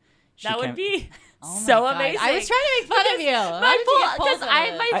here. She That would came- be Oh my so God. amazing. I was trying to make fun of you. How My did you get pole, poles because out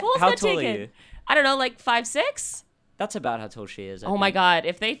of it? my poles How got tall are taken. you? I don't know, like 5'6". That's about how tall she is. I Oh my think. god,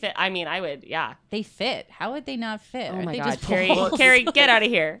 if they fit, I mean, I would, yeah. They fit. How would they not fit? Oh Aren't my they god, just Kerri, poles? Kerri, get out of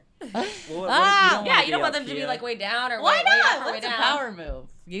here. Well, Ah! Yeah, you don't want up them to be here. like way down or Why way up not? or way That's a down. power move.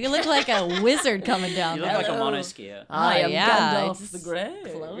 You look like a wizard coming down You look there. like a Hello. monoskier. I am yeah, Gandalf it's the Grey.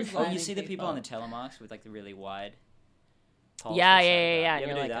 clothes Oh, you lining see the people people. on the telemarks with like the really wide poles? Yeah, that yeah, say yeah, that? yeah, You and ever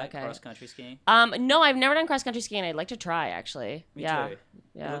you're do like, that? okay. Cross country skiing? No, I've never done cross country skiing. I'd like to try actually. Me yeah. too.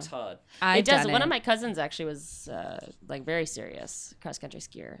 Yeah. It looks hard. I've It does. done One it. of my cousins actually was like very serious cross country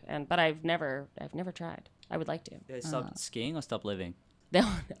skier, but I've never tried. I would like to. Did they stop skiing or stop living? No.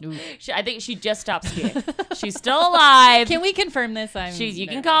 I think she just stopped skiing. She's still alive. Can we confirm this? You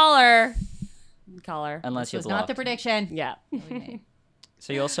can call her. Unless you're It's not the prediction. Yeah.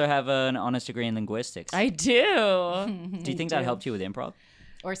 So you also have an honors degree in linguistics. I do. Do you think that helped you with improv?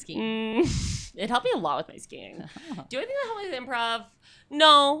 Or skiing. It helped me a lot with my skiing. Do I think that helped me with improv?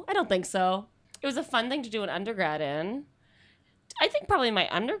 No, I don't think so. It was a fun thing to do an undergrad in. I think probably my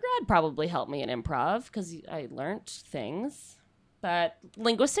undergrad probably helped me in improv because I learned things. But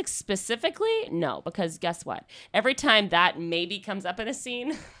linguistics specifically, no, because guess what? Every time that maybe comes up in a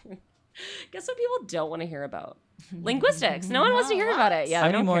scene, guess what people don't want to hear about? Linguistics. No one wants to hear about it. Yeah,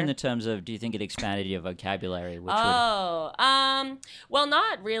 I mean more in the terms of, do you think it expanded your vocabulary? Well,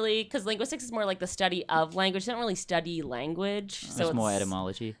 not really, because linguistics is more like the study of language. They don't really study language. So it's more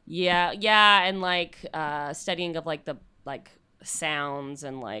etymology. Yeah, and like studying of like the sounds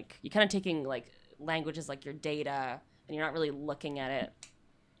and like you're kind of taking like language as like your data and you're not really looking at it.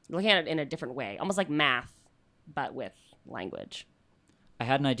 You're looking at it in a different way, almost like math, but with language. I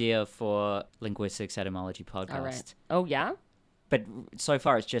had an idea for linguistics etymology podcast. All right. Oh, yeah? But so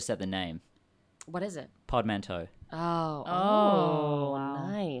far it's just at the name. What is it? Podmento. Oh, wow.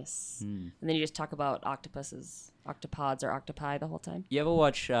 Nice. And then you just talk about octopods or octopi the whole time? You ever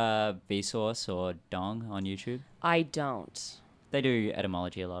watch Vsauce or Dong on YouTube? I don't. They do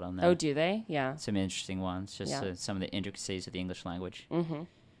etymology a lot on there. Oh, do they? Yeah. Some interesting ones, just some of the intricacies of the English language. Mm-hmm.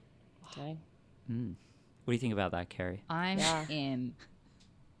 Okay. What do you think about that, Kerri? I'm in.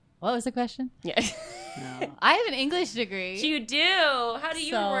 What was the question? Yeah. No. I have an English degree. You do. How do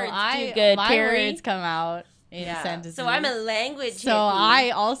your words do good, my Kerri? words come out in sentences. So I'm a language So hippie. I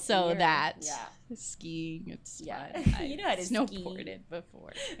also that. Yeah. Skiing. It's Yeah. fun. You know how to ski. snowboarded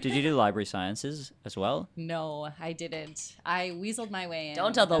before. Did you do library sciences as well? No, I didn't. I weaseled my way in.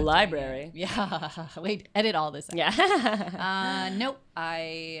 Don't tell the without doing library. it. Yeah. Wait, edit all this out. Yeah. Nope.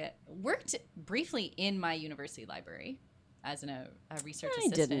 I worked briefly in my university library as a research I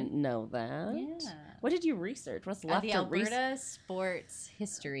assistant. didn't know that. Yeah. What did you research? What's At left the to research? Alberta Sports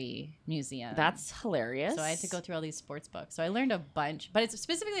History Museum. That's hilarious. So I had to go through all these sports books. So I learned a bunch, but it's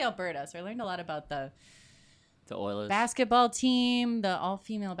specifically Alberta. So I learned a lot about the Oilers. basketball team, the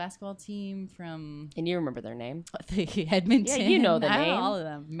all-female basketball team from And you remember their name? the Edmonton. Yeah, you know the I name. all of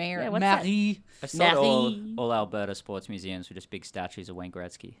them. Yeah, what's that? Marie. I thought Marie. all Alberta sports museums were just big statues of Wayne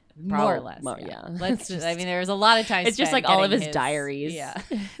Gretzky. More or less. Yeah. Let's just, I mean, there was a lot of time. It's just spent like all of getting his diaries. Yeah.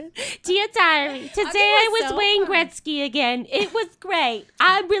 Dear diary, today I was so Wayne fun. Gretzky again. It was great.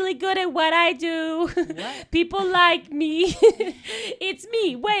 I'm really good at what I do. People like me. It's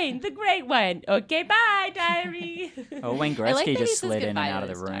me, Wayne, the great one. Okay, bye, diary. Oh, Wayne I like Gretzky that he just says slid in and goodbye out to of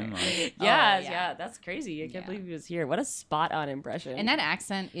the this room. diary. Yeah, that's crazy. I can't Yeah. believe he was here. What a spot on impression. And that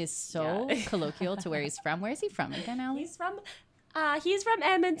accent is so colloquial to where he's from. Where is he from again, Allie? He's from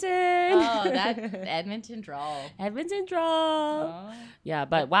Edmonton. Oh, that Edmonton drawl. Edmonton draw. Oh. Yeah,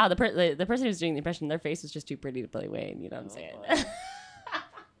 but wow, the person who's doing the impression, their face was just too pretty to play Wayne. You know what I'm saying?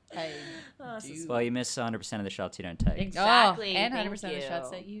 Well, you miss 100% of the shots you don't take. Exactly. And Thank 100% of the you. shots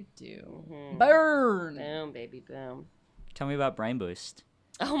that you do. Mhm. Burn. Boom, baby, boom. Tell me about Brain Boost.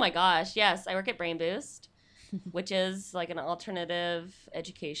 Oh my gosh, yes, I work at Brain Boost, which is like an alternative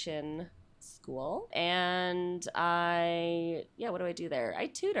education school, and what do I do there? I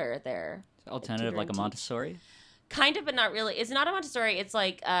tutor there. Alternative, tutor like a and teach. Montessori? Kind of, but not really. It's not a Montessori. It's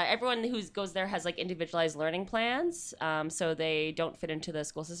like everyone who goes there has like individualized learning plans. So they don't fit into the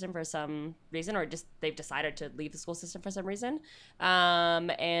school system for some reason, or just they've decided to leave the school system for some reason.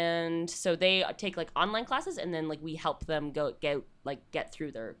 And so they take like online classes, and then like we help them get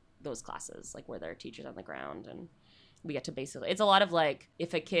through those classes, like where there are teachers on the ground, and we get to basically, it's a lot of like,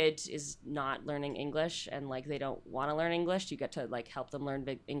 if a kid is not learning English and like they don't want to learn English, you get to like help them learn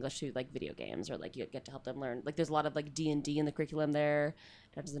English through like video games, or like you get to help them learn, like there's a lot of like D&D in the curriculum there,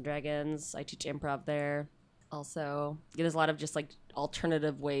 Dungeons and Dragons. I teach improv there. Also, there's a lot of just like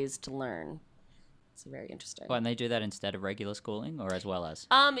alternative ways to learn. It's very interesting. Well, and they do that instead of regular schooling, or as well as?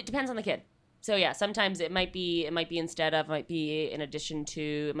 It depends on the kid. So yeah, sometimes it might be instead of, might be in addition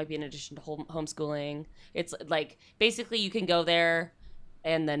to homeschooling. It's like basically you can go there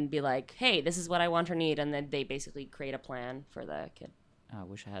and then be like, hey, this is what I want or need, and then they basically create a plan for the kid. Oh, I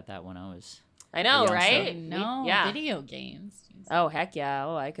wish I had that when I was. I know, Yeah, right? No, Yeah. video games. Jeez. Oh heck yeah!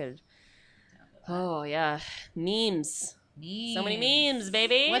 Oh, I could. Oh yeah, memes. So many memes,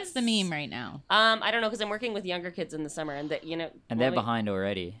 baby. What's the meme right now? I don't know, because I'm working with younger kids in the summer, and And they're behind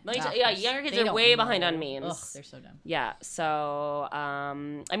already. Younger kids They are don't way know. behind on memes. Ugh, they're so dumb. Yeah. So, I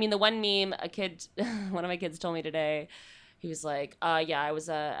mean, the one meme, one of my kids told me today, he was like, yeah, I was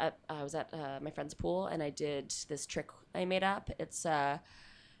at my friend's pool and I did this trick I made up. It's it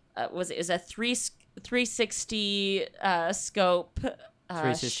was a 360 scope.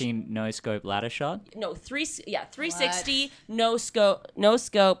 360 no scope ladder shot. No, 360 no scope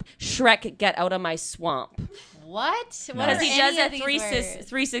Shrek get out of my swamp. What? Because he does a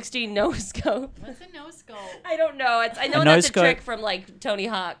 360 no scope. What's a no scope? I don't know. I know A that's no-scope- a trick from like Tony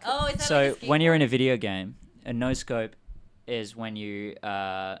Hawk. Oh, is that So like a when you're in a video game, a no scope is when you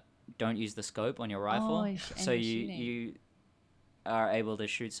don't use the scope on your rifle. and So you're you are able to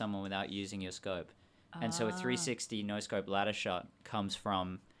shoot someone without using your scope. And so a 360 no scope ladder shot comes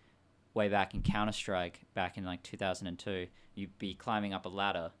from way back in Counter-Strike, back in like 2002. You'd be climbing up a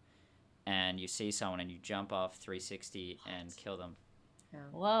ladder and you see someone and you jump off 360 and kill them.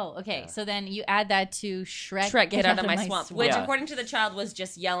 Whoa. Okay. Yeah. So then you add that to Shrek get out of my swamp, which Yeah. according to the child was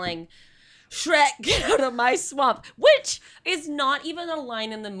just yelling, Shrek get out of my swamp, which is not even a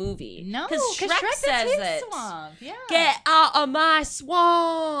line in the movie. No, because Shrek says his it. swamp. Yeah. Get out of my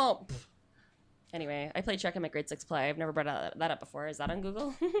swamp. Anyway, I played Shrek in my grade 6 play. I've never brought that up before. Is that on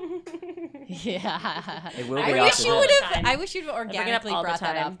Google? Yeah. It will be I wish after you this. would All the have. time. I wish you'd bring it up organically all the brought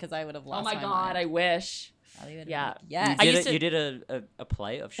that time. up because I would have Oh lost my my god, mind. I wish. Yeah. Yes. I used to- You did a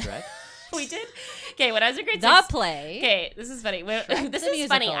play of Shrek? We did. Okay, when I was in grade The 6. play. Okay, this is funny. Shrek's This a is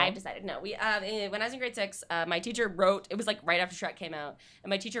funny. musical. I've decided. No, when I was in grade 6, my teacher wrote. It was like right after Shrek came out, and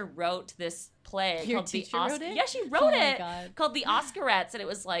my teacher wrote this play Your called teacher the wrote it? Yeah, she Oh wrote my it God. called the Oscarettes, and it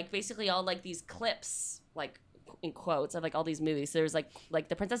was like basically all like these clips, like in quotes of like all these movies. So there was like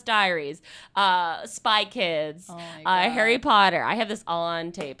The Princess Diaries, Spy Kids, Oh my God. Harry Potter. I have this all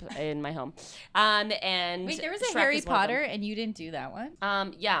on tape in my home. And Wait, there was a Shrek Harry is one of them. Potter, and you didn't do that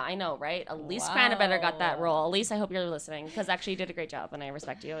one. Yeah, I know, right? Elise Cranberry got that Wow. role. Elise, I hope you're listening because actually you did a great job, and I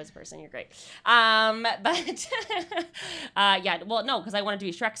respect you as a person. You're great. But yeah, well, no, because I wanted to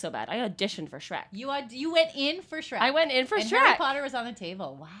be Shrek so bad. I auditioned for Shrek. You went in for Shrek. I went in for and Shrek, Harry Potter was on the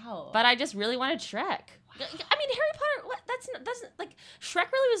table. Wow. but I just really wanted Shrek. I mean, Harry Potter. That's like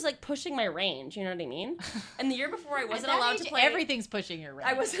Shrek really was like pushing my range. You know what I mean? And the year before, I wasn't At that allowed age, to play. Everything's pushing your range.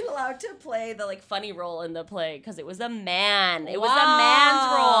 I wasn't allowed to play the like funny role in the play because it was a man. It was a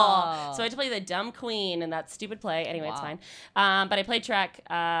man's Wow. role. So I had to play the dumb queen in that stupid play. Anyway, it's Wow. fine. But I played Shrek,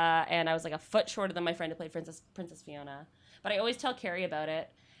 and I was like a foot shorter than my friend who played Princess Fiona. But I always tell Kerri about it.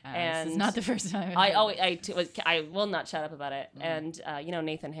 This is not the first time. I will not shut up about it. And you know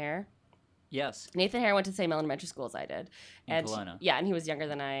Nathan Hare. Yes. Nathan Hare went to the same elementary school as I did, In and Kelowna. yeah, and he was younger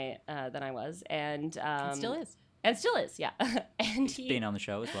than I was, and It still is. and still is, yeah. And Been on the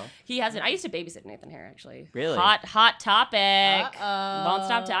show as well. he hasn't. I used to babysit Nathan Hare actually. Really? Hot topic. Uh-oh. Won't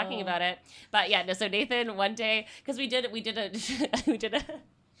stop talking about it. But yeah, no. So Nathan one day, because we did a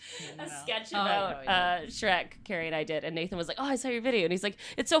sketch about Shrek, Kerri and I did, and Nathan was like, "Oh, I saw your video," and he's like,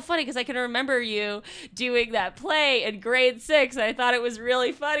 "It's so funny because I can remember you doing that play in grade 6, and I thought it was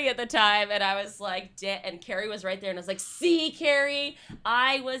really funny at the time." And I was like, and Kerri was right there, and I was like, "See, Kerri,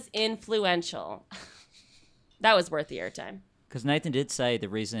 I was influential." That was worth the airtime. Because Nathan did say the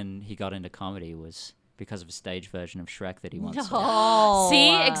reason he got into comedy was because of a stage version of Shrek that he once saw. Oh.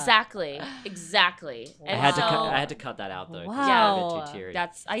 See, exactly. I had to cut that out though. 'Cause it was a Wow. bit too teary.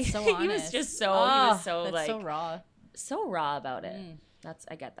 That's So he honest. was just so That's like so raw. so raw about it.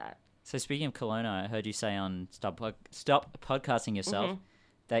 I get that. So speaking of Kelowna, I heard you say on Stop Podcasting Yourself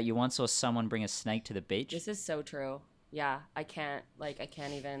that you once saw someone bring a snake to the beach. This is so true. Yeah, I can't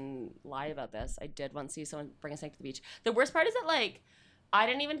even lie about this. I did once see someone bring a snake to the beach. The worst part is that like I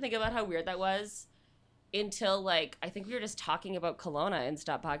didn't even think about how weird that was until like I think we were just talking about Kelowna and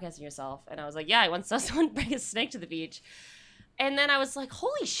Stop Podcasting Yourself, and I was like, yeah, I once saw someone bring a snake to the beach, and then I was like,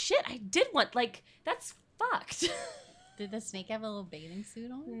 holy shit, I did want like that's fucked. Did the snake have a little bathing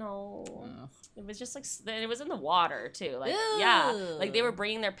suit on? No, Oh. it was just like it was in the water too. Like yeah, like they were Ew.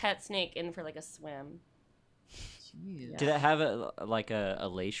 bringing their pet snake in for like a swim. Jeez. Did it have a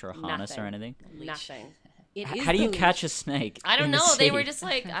leash or a harness or Nothing. anything? Nothing. How do you catch a snake? I don't in the know. They sea? were just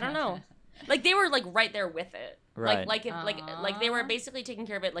like I don't know. Like they were like right there with it. Right. Like they were Aw. basically taking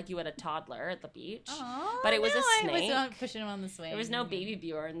care of it like you would a toddler at the beach. Aw, But it was a no, I snake. was not pushing him on the swing. There was no baby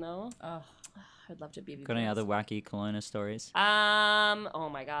Bjorn though. Oh. I'd love to baby. Got any Bjorns. other wacky Kelowna stories? Oh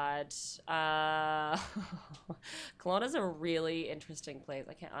my god. Kelowna's a really interesting place.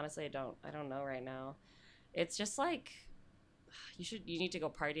 I don't know right now. It's just like you need to go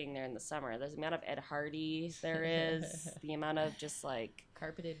partying there in the summer. There's the amount of Ed Hardy there is, the amount of just like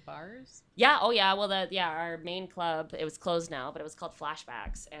Carpeted bars? yeah, oh yeah. Well, our main club, it was closed now, but it was called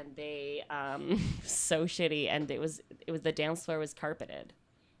Flashbacks, and they so shitty, and it was the dance floor was carpeted,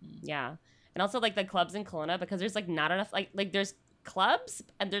 yeah, And also like the clubs in Kelowna, because there's like not enough, like there's clubs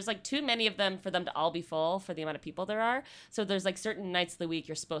and there's like too many of them for them to all be full for the amount of people there are. So there's like certain nights of the week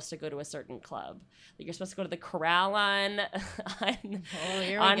you're supposed to go to a certain club. Like you're supposed to go to the Corral on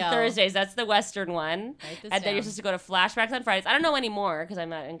Thursdays. That's the Western one. And then you're supposed to go to Flashbacks on Fridays. I don't know anymore because I'm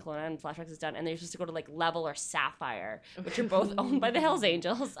not in Kelowna and Flashbacks is done. And then you're supposed to go to like Level or Sapphire, which are both owned by the Hells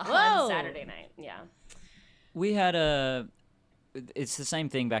Angels on Saturday night. Yeah. We had it's the same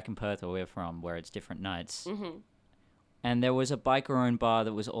thing back in Perth where we're from, where it's different nights. Mm-hmm. And there was a biker-owned bar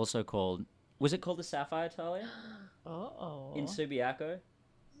that was also called... Was it called the Sapphire, Talia? Oh. In Subiaco? I don't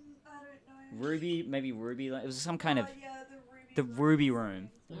know. Ruby, maybe Ruby... It was some kind of... Yeah, The Ruby Room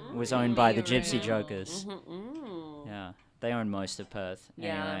was owned by the Gypsy Room. Jokers. Mm-hmm. Yeah, they own most of Perth.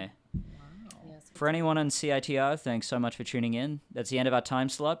 Yeah. Anyway. Yes, For anyone on CITR, thanks so much for tuning in. That's the end of our time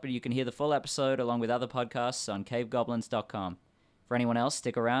slot, but you can hear the full episode along with other podcasts on cavegoblins.com. For anyone else,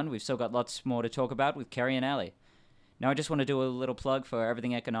 stick around. We've still got lots more to talk about with Kerri and Allie. Now I just want to do a little plug for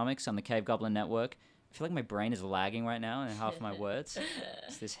Everything Economics on the Cave Goblin Network. I feel like my brain is lagging right now in half of my words.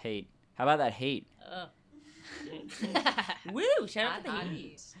 It's this heat. How about that heat? Woo! Shout out to the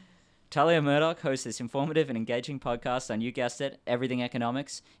heat. Talia Murdoch hosts this informative and engaging podcast on, you guessed it, Everything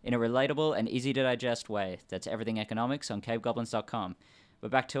Economics, in a relatable and easy-to-digest way. That's Everything Economics on cavegoblins.com.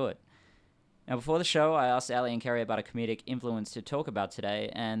 But back to it. Now, before the show, I asked Allie and Kerri about a comedic influence to talk about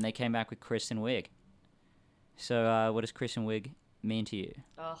today, and they came back with Kristen Wiig. So, what does Kristen Wiig mean to you?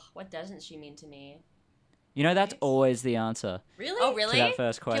 Oh, what doesn't she mean to me? You know, that's always the answer Really? Oh, to really? that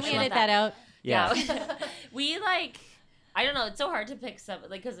first question. Can we edit that out? Yeah. We like, I don't know. It's so hard to pick some,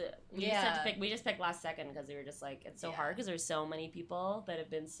 like, because we just had to pick. We just picked last second because we were just like, it's so hard because there's so many people that have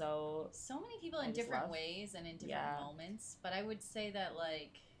been so many people in just different love. ways and in different moments. But I would say that,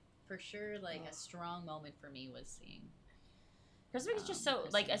 like, for sure, like a strong moment for me was seeing. Kristen Wiig is just so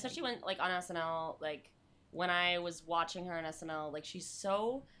like, especially when like on SNL, like when I was watching her on SNL, like she's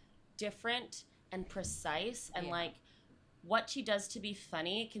so different and precise and like what she does to be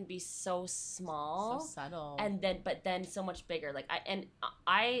funny can be so small, so subtle, and then so much bigger. Like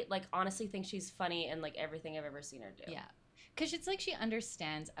I like honestly think she's funny in like everything I've ever seen her do. Yeah, because it's like she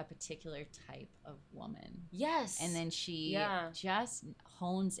understands a particular type of woman. Yes, and then she just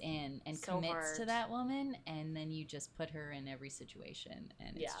hones in and so commits hard. to that woman, and then you just put her in every situation,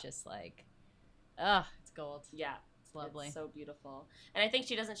 and it's just like, it's gold. Yeah. Lovely. It's so beautiful. And I think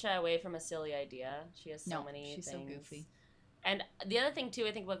she doesn't shy away from a silly idea. She has so many she's things. so goofy. And the other thing, too,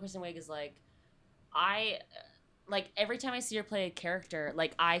 I think about Kristen Wiig is, like, every time I see her play a character,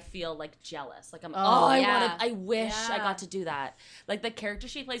 like, I feel, like, jealous. Like, I wish I got to do that. Like, the character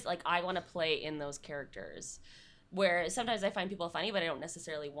she plays, like, I want to play in those characters. Where sometimes I find people funny, but I don't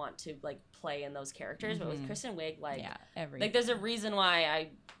necessarily want to, like, play in those characters. But with Kristen Wiig, like, like, there's a reason why I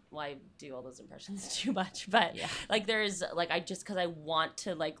do all those impressions too much, but like there's like because I want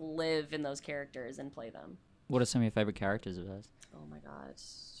to like live in those characters and play them. What are some of your favorite characters of hers? Oh my god,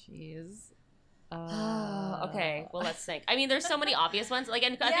 she's okay. Well, let's think. I mean, there's so many obvious ones. Like,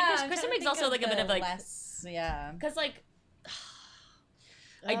 and I think Kristen Wiig's also like a bit of like because like.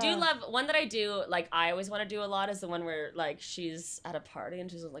 I do love one that I do like I always want to do a lot is the one where like she's at a party and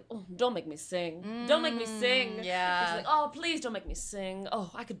she's like, oh, don't make me sing, don't make me sing. Yeah, she's like, oh, please don't make me sing.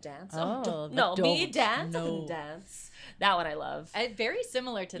 Oh, I could dance. Don't me dance. I can dance. That one I love. Very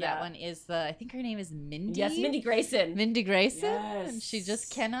similar to that one is I think her name is Mindy. Yes, Mindy Grayson. Mindy Grayson. Yes. And she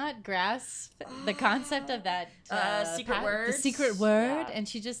just cannot grasp the concept of that secret word. The secret word, and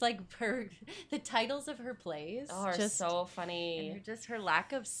she just like the titles of her plays are just so funny. And just her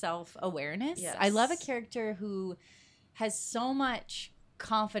lack of self-awareness. Yes. I love a character who has so much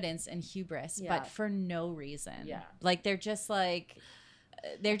confidence and hubris, but for no reason. Yeah, like they're just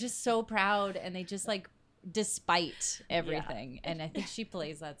so proud, and they just like. Despite everything, and I think she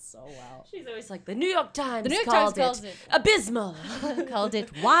plays that so well. She's always like, the New York Times calls it abysmal. Called it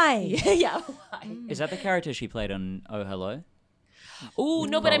why? Why? Is that the character she played on Oh Hello? Oh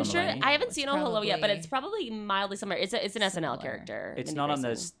no, but I'm sure Probably. I haven't seen Oh Hello yet, but it's probably mildly similar. It's an SNL character. It's Mindy not on the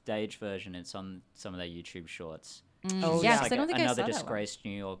Grayson. stage version. It's on some of their YouTube shorts. Oh yeah, It's I don't think I saw another that disgraced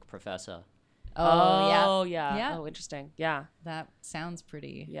New York professor. Oh yeah. Oh, interesting. Yeah, that sounds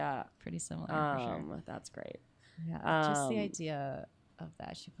pretty similar. For sure. That's great. Yeah, just the idea of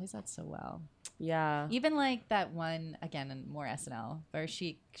that. She plays that so well. Yeah. Even like that one again, and more SNL, where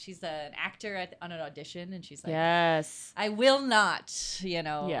she's an actor on an audition, and she's like, yes, I will not. You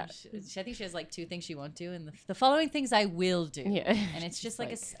know. Yeah. I think she has like 2 things she won't do, and the following things I will do. Yeah. And it's just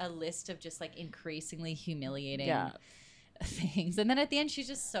like a list of just like increasingly humiliating. Things, and then at the end she's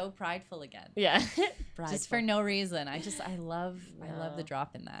just so prideful again. Yeah, just for no reason. I love the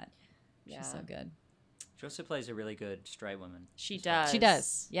drop in that. She's so good. She also plays a really good straight woman. She as well. does. She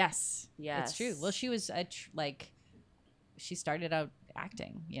does. Yes. Yes. It's true. Well, she was she started out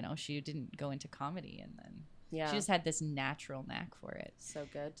acting, you know, she didn't go into comedy, and then she just had this natural knack for it. So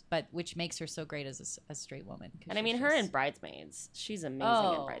good. But which makes her so great as a straight woman. And I mean, her in Bridesmaids, she's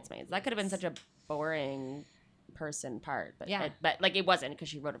amazing in Bridesmaids. That could have been such a boring person part, but it wasn't, because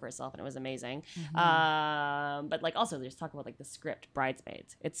she wrote it for herself and it was amazing. But like, also just talk about like the script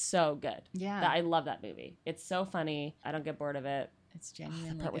Bridesmaids, it's so good. I love that movie. It's so funny. I don't get bored of it. It's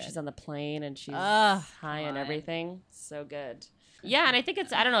genuinely the part where she's on the plane and she's high and everything, so good. Yeah, and I think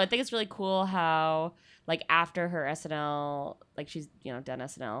it's, I don't know, I think it's really cool how like after her SNL, like she's, you know, done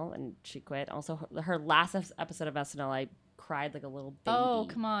SNL and she quit. Also her last episode of SNL, I cried like a little baby. Oh,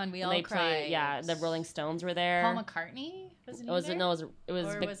 come on, we all cried. Yeah, the Rolling Stones were there. Paul McCartney wasn't it was there? No, it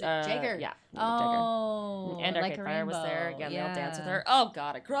was Jagger. Yeah. Oh, Jagger. And like Arcade Fire was there again. Yeah. They all danced with her. Oh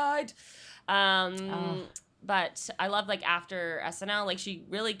God, I cried. But I love, like, after SNL, like, she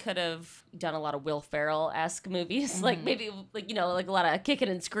really could have done a lot of Will Ferrell-esque movies. Like, maybe, like, you know, like a lot of kicking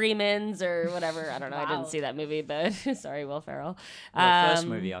and screamings or whatever. I don't know. I didn't see that movie, but sorry, Will Ferrell. Well, her first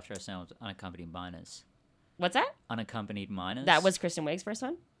movie after SNL was Unaccompanied Minors. What's that? Unaccompanied Minors. That was Kristen Wiig's first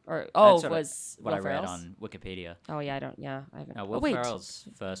one? Or was what Will I read Ferrell's? on Wikipedia. Oh, yeah, I haven't. No, Will Ferrell's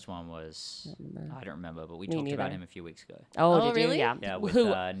first one was, I don't remember, but we talked about him a few weeks ago. Oh, did really? you? Yeah. Yeah, with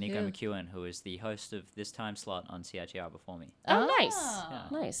Nico McEwen, who is the host of This Time Slot on CITR before me. Oh, nice. Yeah.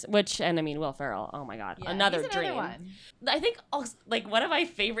 Nice. Which, and I mean, Will Ferrell, oh my God. Another dream. One. I think, also, like, one of my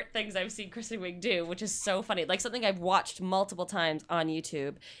favorite things I've seen Kristen Wiig do, which is so funny, like something I've watched multiple times on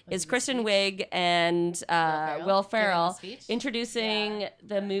YouTube, is Kristen Wiig and Will Ferrell introducing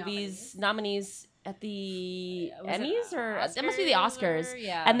the movie's nominees at the Emmys, or it must be the Oscars.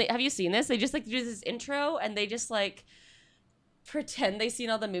 Yeah. And have you seen this? They just like do this intro and they just like pretend they've seen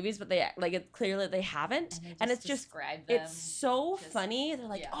all the movies, but they like clearly they haven't, and it's just describe them. It's so funny. They're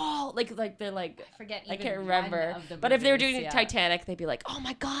like, oh, like they're like, I forget. I Even can't remember. one of the But if they were doing movies, Titanic, they'd be like, oh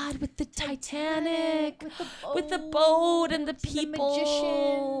my God, with the Titanic, with the boat and the the people. magician.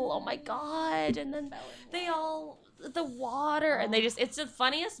 Oh my God! And then they all the water, and they just, it's the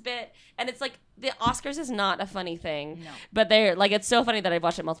funniest bit. And it's like the Oscars is not a funny thing, No. but they're like, it's so funny that I've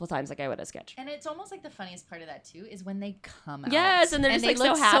watched it multiple times, like I would a sketch. And it's almost like the funniest part of that too is when they come out. Yes, and they're just they like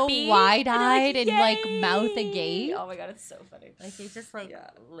look so happy, so wide-eyed and, and like, like mouth yay! agape. Oh my God, it's so funny. Like they just like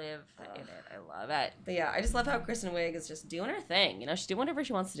live in it. I love it. But yeah, I just love how Kristen Wiig is just doing her thing. You know, she's doing whatever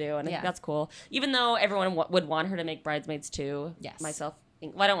she wants to do, and I think that's cool. Even though everyone would want her to make Bridesmaids 2. Yes. Myself,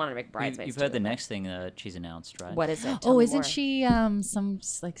 well, I don't want her to make Bridesmaids. You've heard the next thing that she's announced, right? What is it? Oh, isn't she some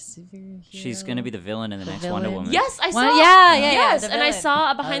like superhero? She's going to be the villain in the next Wonder Woman. Yes, I saw. Yeah. Yes, the and I villain.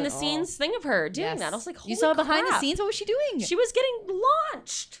 saw a behind the scenes thing of her doing that. I was like, holy you saw behind the crap. scenes? What was she doing? She was getting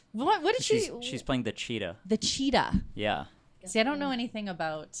launched. What did She's playing the cheetah. The cheetah. Yeah. See, I don't know anything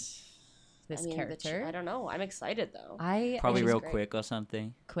about this I mean, character. I don't know. I'm excited though. Probably she's real great. quick or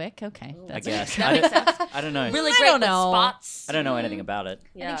something. Quick, okay. I guess. That makes sense. I don't know. Really I great don't with know. spots. I don't know anything about it.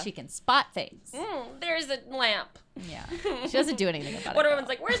 I think she can spot things. There's a lamp. Yeah, she doesn't do anything about it. Wonder Woman's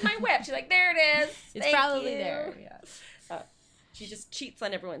like, "Where's my whip?" She's like, "There it is. It's Thank probably you." there. Yeah. She just cheats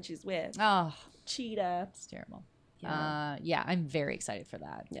on everyone she's with. Oh, Cheetah. it's terrible. Yeah. Yeah, I'm very excited for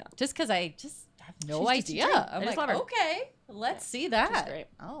that. Yeah. Just because I just have no She's just a idea. dream. I'm I just like, love her. okay, let's see that. great.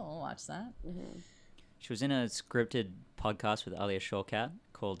 Oh, I'll watch that. She was in a scripted podcast with Alia Shawkat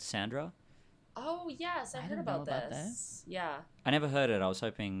called Sandra. Oh yes, I heard didn't know about about this. Yeah, I never heard it. I was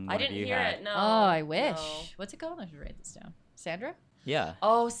hoping one I of didn't you hear had. it. No. Oh, I wish. No. What's it called? I should write this down. Sandra? Yeah.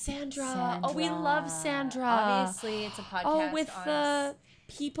 Oh, Sandra. Oh, we love Sandra. Obviously, it's a podcast. Oh, with on the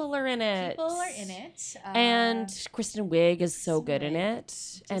people are in it. people are in it, And Kristen Wiig is so good in it.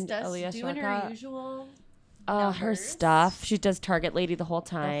 Just And us Alia doing her Shawkat. usual. Her numbers. stuff. She does Target Lady the whole The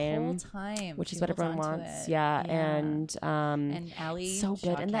time. whole time, Which she is what holds everyone on to wants. it. Yeah. And Allie, so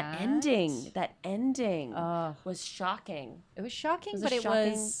good. And that Shawkat. ending Oh, was shocking. it was shocking, Was it but it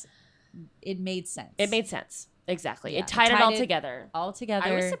shocking? was. It made sense. It made sense. Exactly. Yeah, It tied it all together. All together.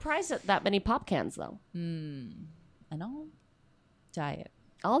 I was surprised at that many pop cans though. And all diet.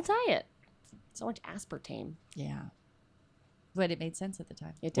 All diet. So much aspartame. Yeah. But it made sense at the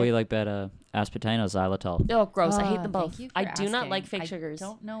time. It What do you did. like better, aspartame or xylitol? Oh, gross. I hate them Thank both. you for I do not asking. like fake I sugars.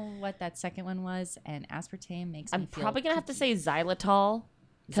 don't know what that second one was, and aspartame makes I'm me feel probably going to have to icky. say xylitol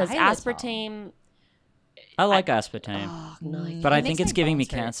because Xylitol. aspartame. I like aspartame, Oh, nice. but I It think makes it's my giving me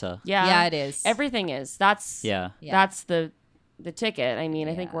bones hurt. cancer. Yeah. Yeah, it is. Everything is. That's Yeah. Yeah. that's the ticket. I mean,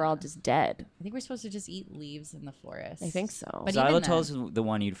 I think we're all Yeah. just dead. I think we're supposed to just eat leaves in the forest. I think so. But even Xylitol is the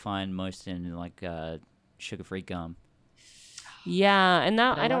one you'd find most in like sugar-free gum. Yeah, and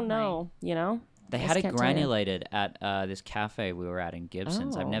that But I I don't love know, you know? They I had just it can't tell you. granulated at this cafe we were at in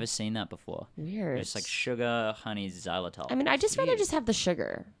Gibson's. I've Oh. never seen that before. Weird. It's like sugar, honey, xylitol. I mean, I just rather just have the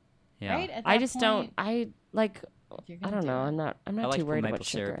sugar. yeah. Right? At I that just point, don't. I like. if you're I gonna don't do know. it, I'm I not like too to put worried maple about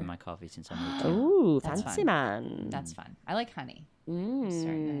syrup sugar. in my coffee since I moved here. Ooh, That's fancy fun. man. That's fun. I like honey.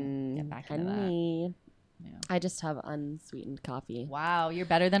 starting to get back into that. honey. Yeah. I just have unsweetened coffee. Wow, you're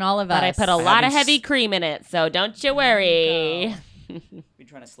better than all of us. But I put a lot of haven't heavy cream in it, so don't you worry. Been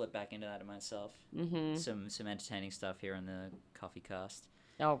trying to slip back into that myself. Mm-hmm. Some entertaining stuff here on the coffee cast.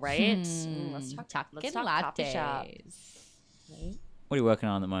 All right. Let's talk. Talking Let's talk coffee shop. lattes. Right? What are you working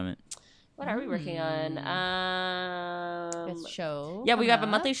on at the moment? What are we working on? This show. Yeah, we have a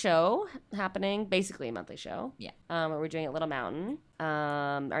coming monthly up. show happening, basically a monthly show. Yeah. Where we're doing at Little Mountain.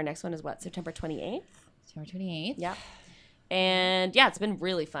 Our next one is what, September 28th? September 28th. Yeah. And yeah, it's been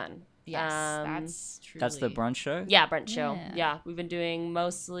really fun. Yes, that's truly. That's the brunch show? Yeah, brunch show. Yeah. Yeah, we've been doing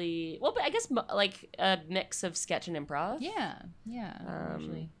mostly, well, but I guess like a mix of sketch and improv. Yeah, yeah.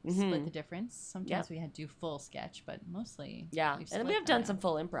 Usually mhm. split the difference. Sometimes Yeah. we had to do full sketch, but mostly. Yeah, we've and then split we have them done up. some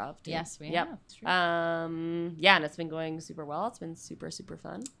full improv too. Yes, we Yep. have. It's true. Yeah, and it's been going super well. It's been super, super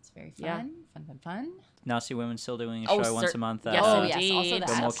fun. It's very yeah. fun. Nasty Women still doing a Oh, show once a month. Yes, Oh, indeed. yes, also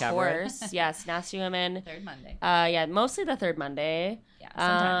that. More Of cabaret. course. Yes, Nasty Women. Third Monday. Yeah, mostly the third Monday. Yeah,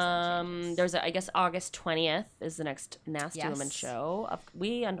 sometimes that changes. There's I guess August 20th is the next Nasty Yes. Women show. I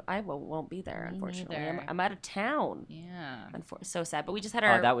won't be there, Me unfortunately. neither. I'm out of town. Yeah. So sad. But we just had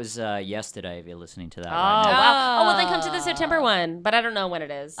our. Oh, that was yesterday if you're listening to that Oh, right now. wow. Oh, well, then come to the September one. But I don't know when it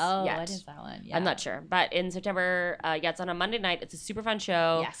is. Oh, yet. what is that one? Yeah. I'm not sure. But in September, yeah, it's on a Monday night. It's a super fun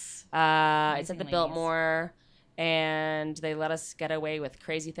show. Yes. It's at Amazing the ladies. Biltmore. And they let us get away with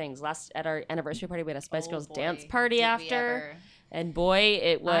crazy things. At our anniversary party, we had a Spice Girls dance party Did we after. ever. And boy,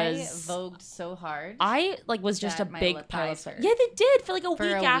 it was. I vogued so hard. I was just a that my big lip pile of eyes stuff. hurt. Yeah, they did for like a For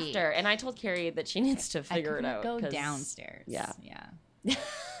week a after, week. and I told Kerri that she needs to figure it couldn't out. Go 'cause- downstairs. Yeah. Yeah. I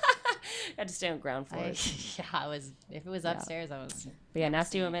had to stay on ground floor. I was. If it was upstairs, I was. But yeah,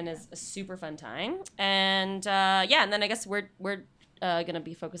 Nasty Women is a super fun time, and yeah, and then I guess we're gonna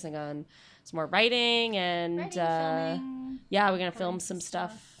be focusing on some more writing and Filming. yeah, we're gonna film some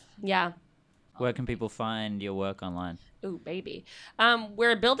stuff. Yeah. Where can people find your work online? Ooh, baby.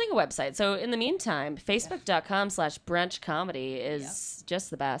 We're building a website. So in the meantime, facebook.com/brunchcomedy is just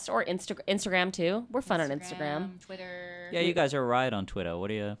the best. Or Instagram too. We're fun on Instagram. Twitter. Yeah, you guys are right on Twitter.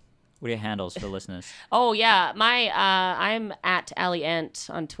 What are your handles for listeners? Oh yeah. I'm at Allie Ent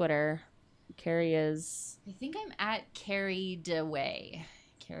on Twitter. Kerri is I think I'm at Carried Away.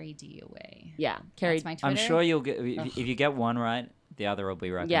 Carrie D away. yeah. Kerri. That's my Twitter. I'm sure you'll get if you get one right, the other will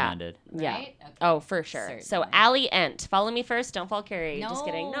be recommended. Yeah. Right? Okay. Oh, for sure. So Certainly. Allie Ent. Follow me first. Don't follow Kerri. Just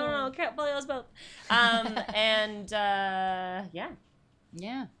kidding. No. No. Can't follow us both. And yeah.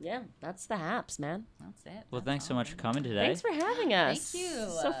 Yeah, That's the haps, man. that's it. Well, That's thanks so all. much for coming today. Thanks for having us. Thank you.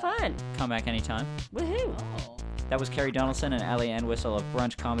 So fun. Come back anytime. Woohoo. Oh. That was Kerri Donaldson and Allie Entwhistle of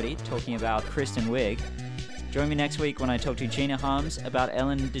Brunch Comedy talking about Kristen Wiig. Join me next week when I talk to Gina Harms about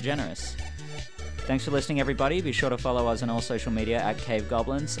Ellen DeGeneres. Thanks for listening, everybody. Be sure to follow us on all social media at Cave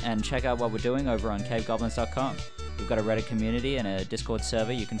Goblins and check out what we're doing over on cavegoblins.com. We've got a Reddit community and a Discord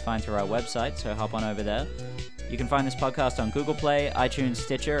server you can find through our website, so hop on over there. You can find this podcast on Google Play, iTunes,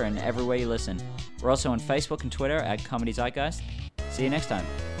 Stitcher, and everywhere you listen. We're also on Facebook and Twitter at Comedy Zeitgeist. See you next time.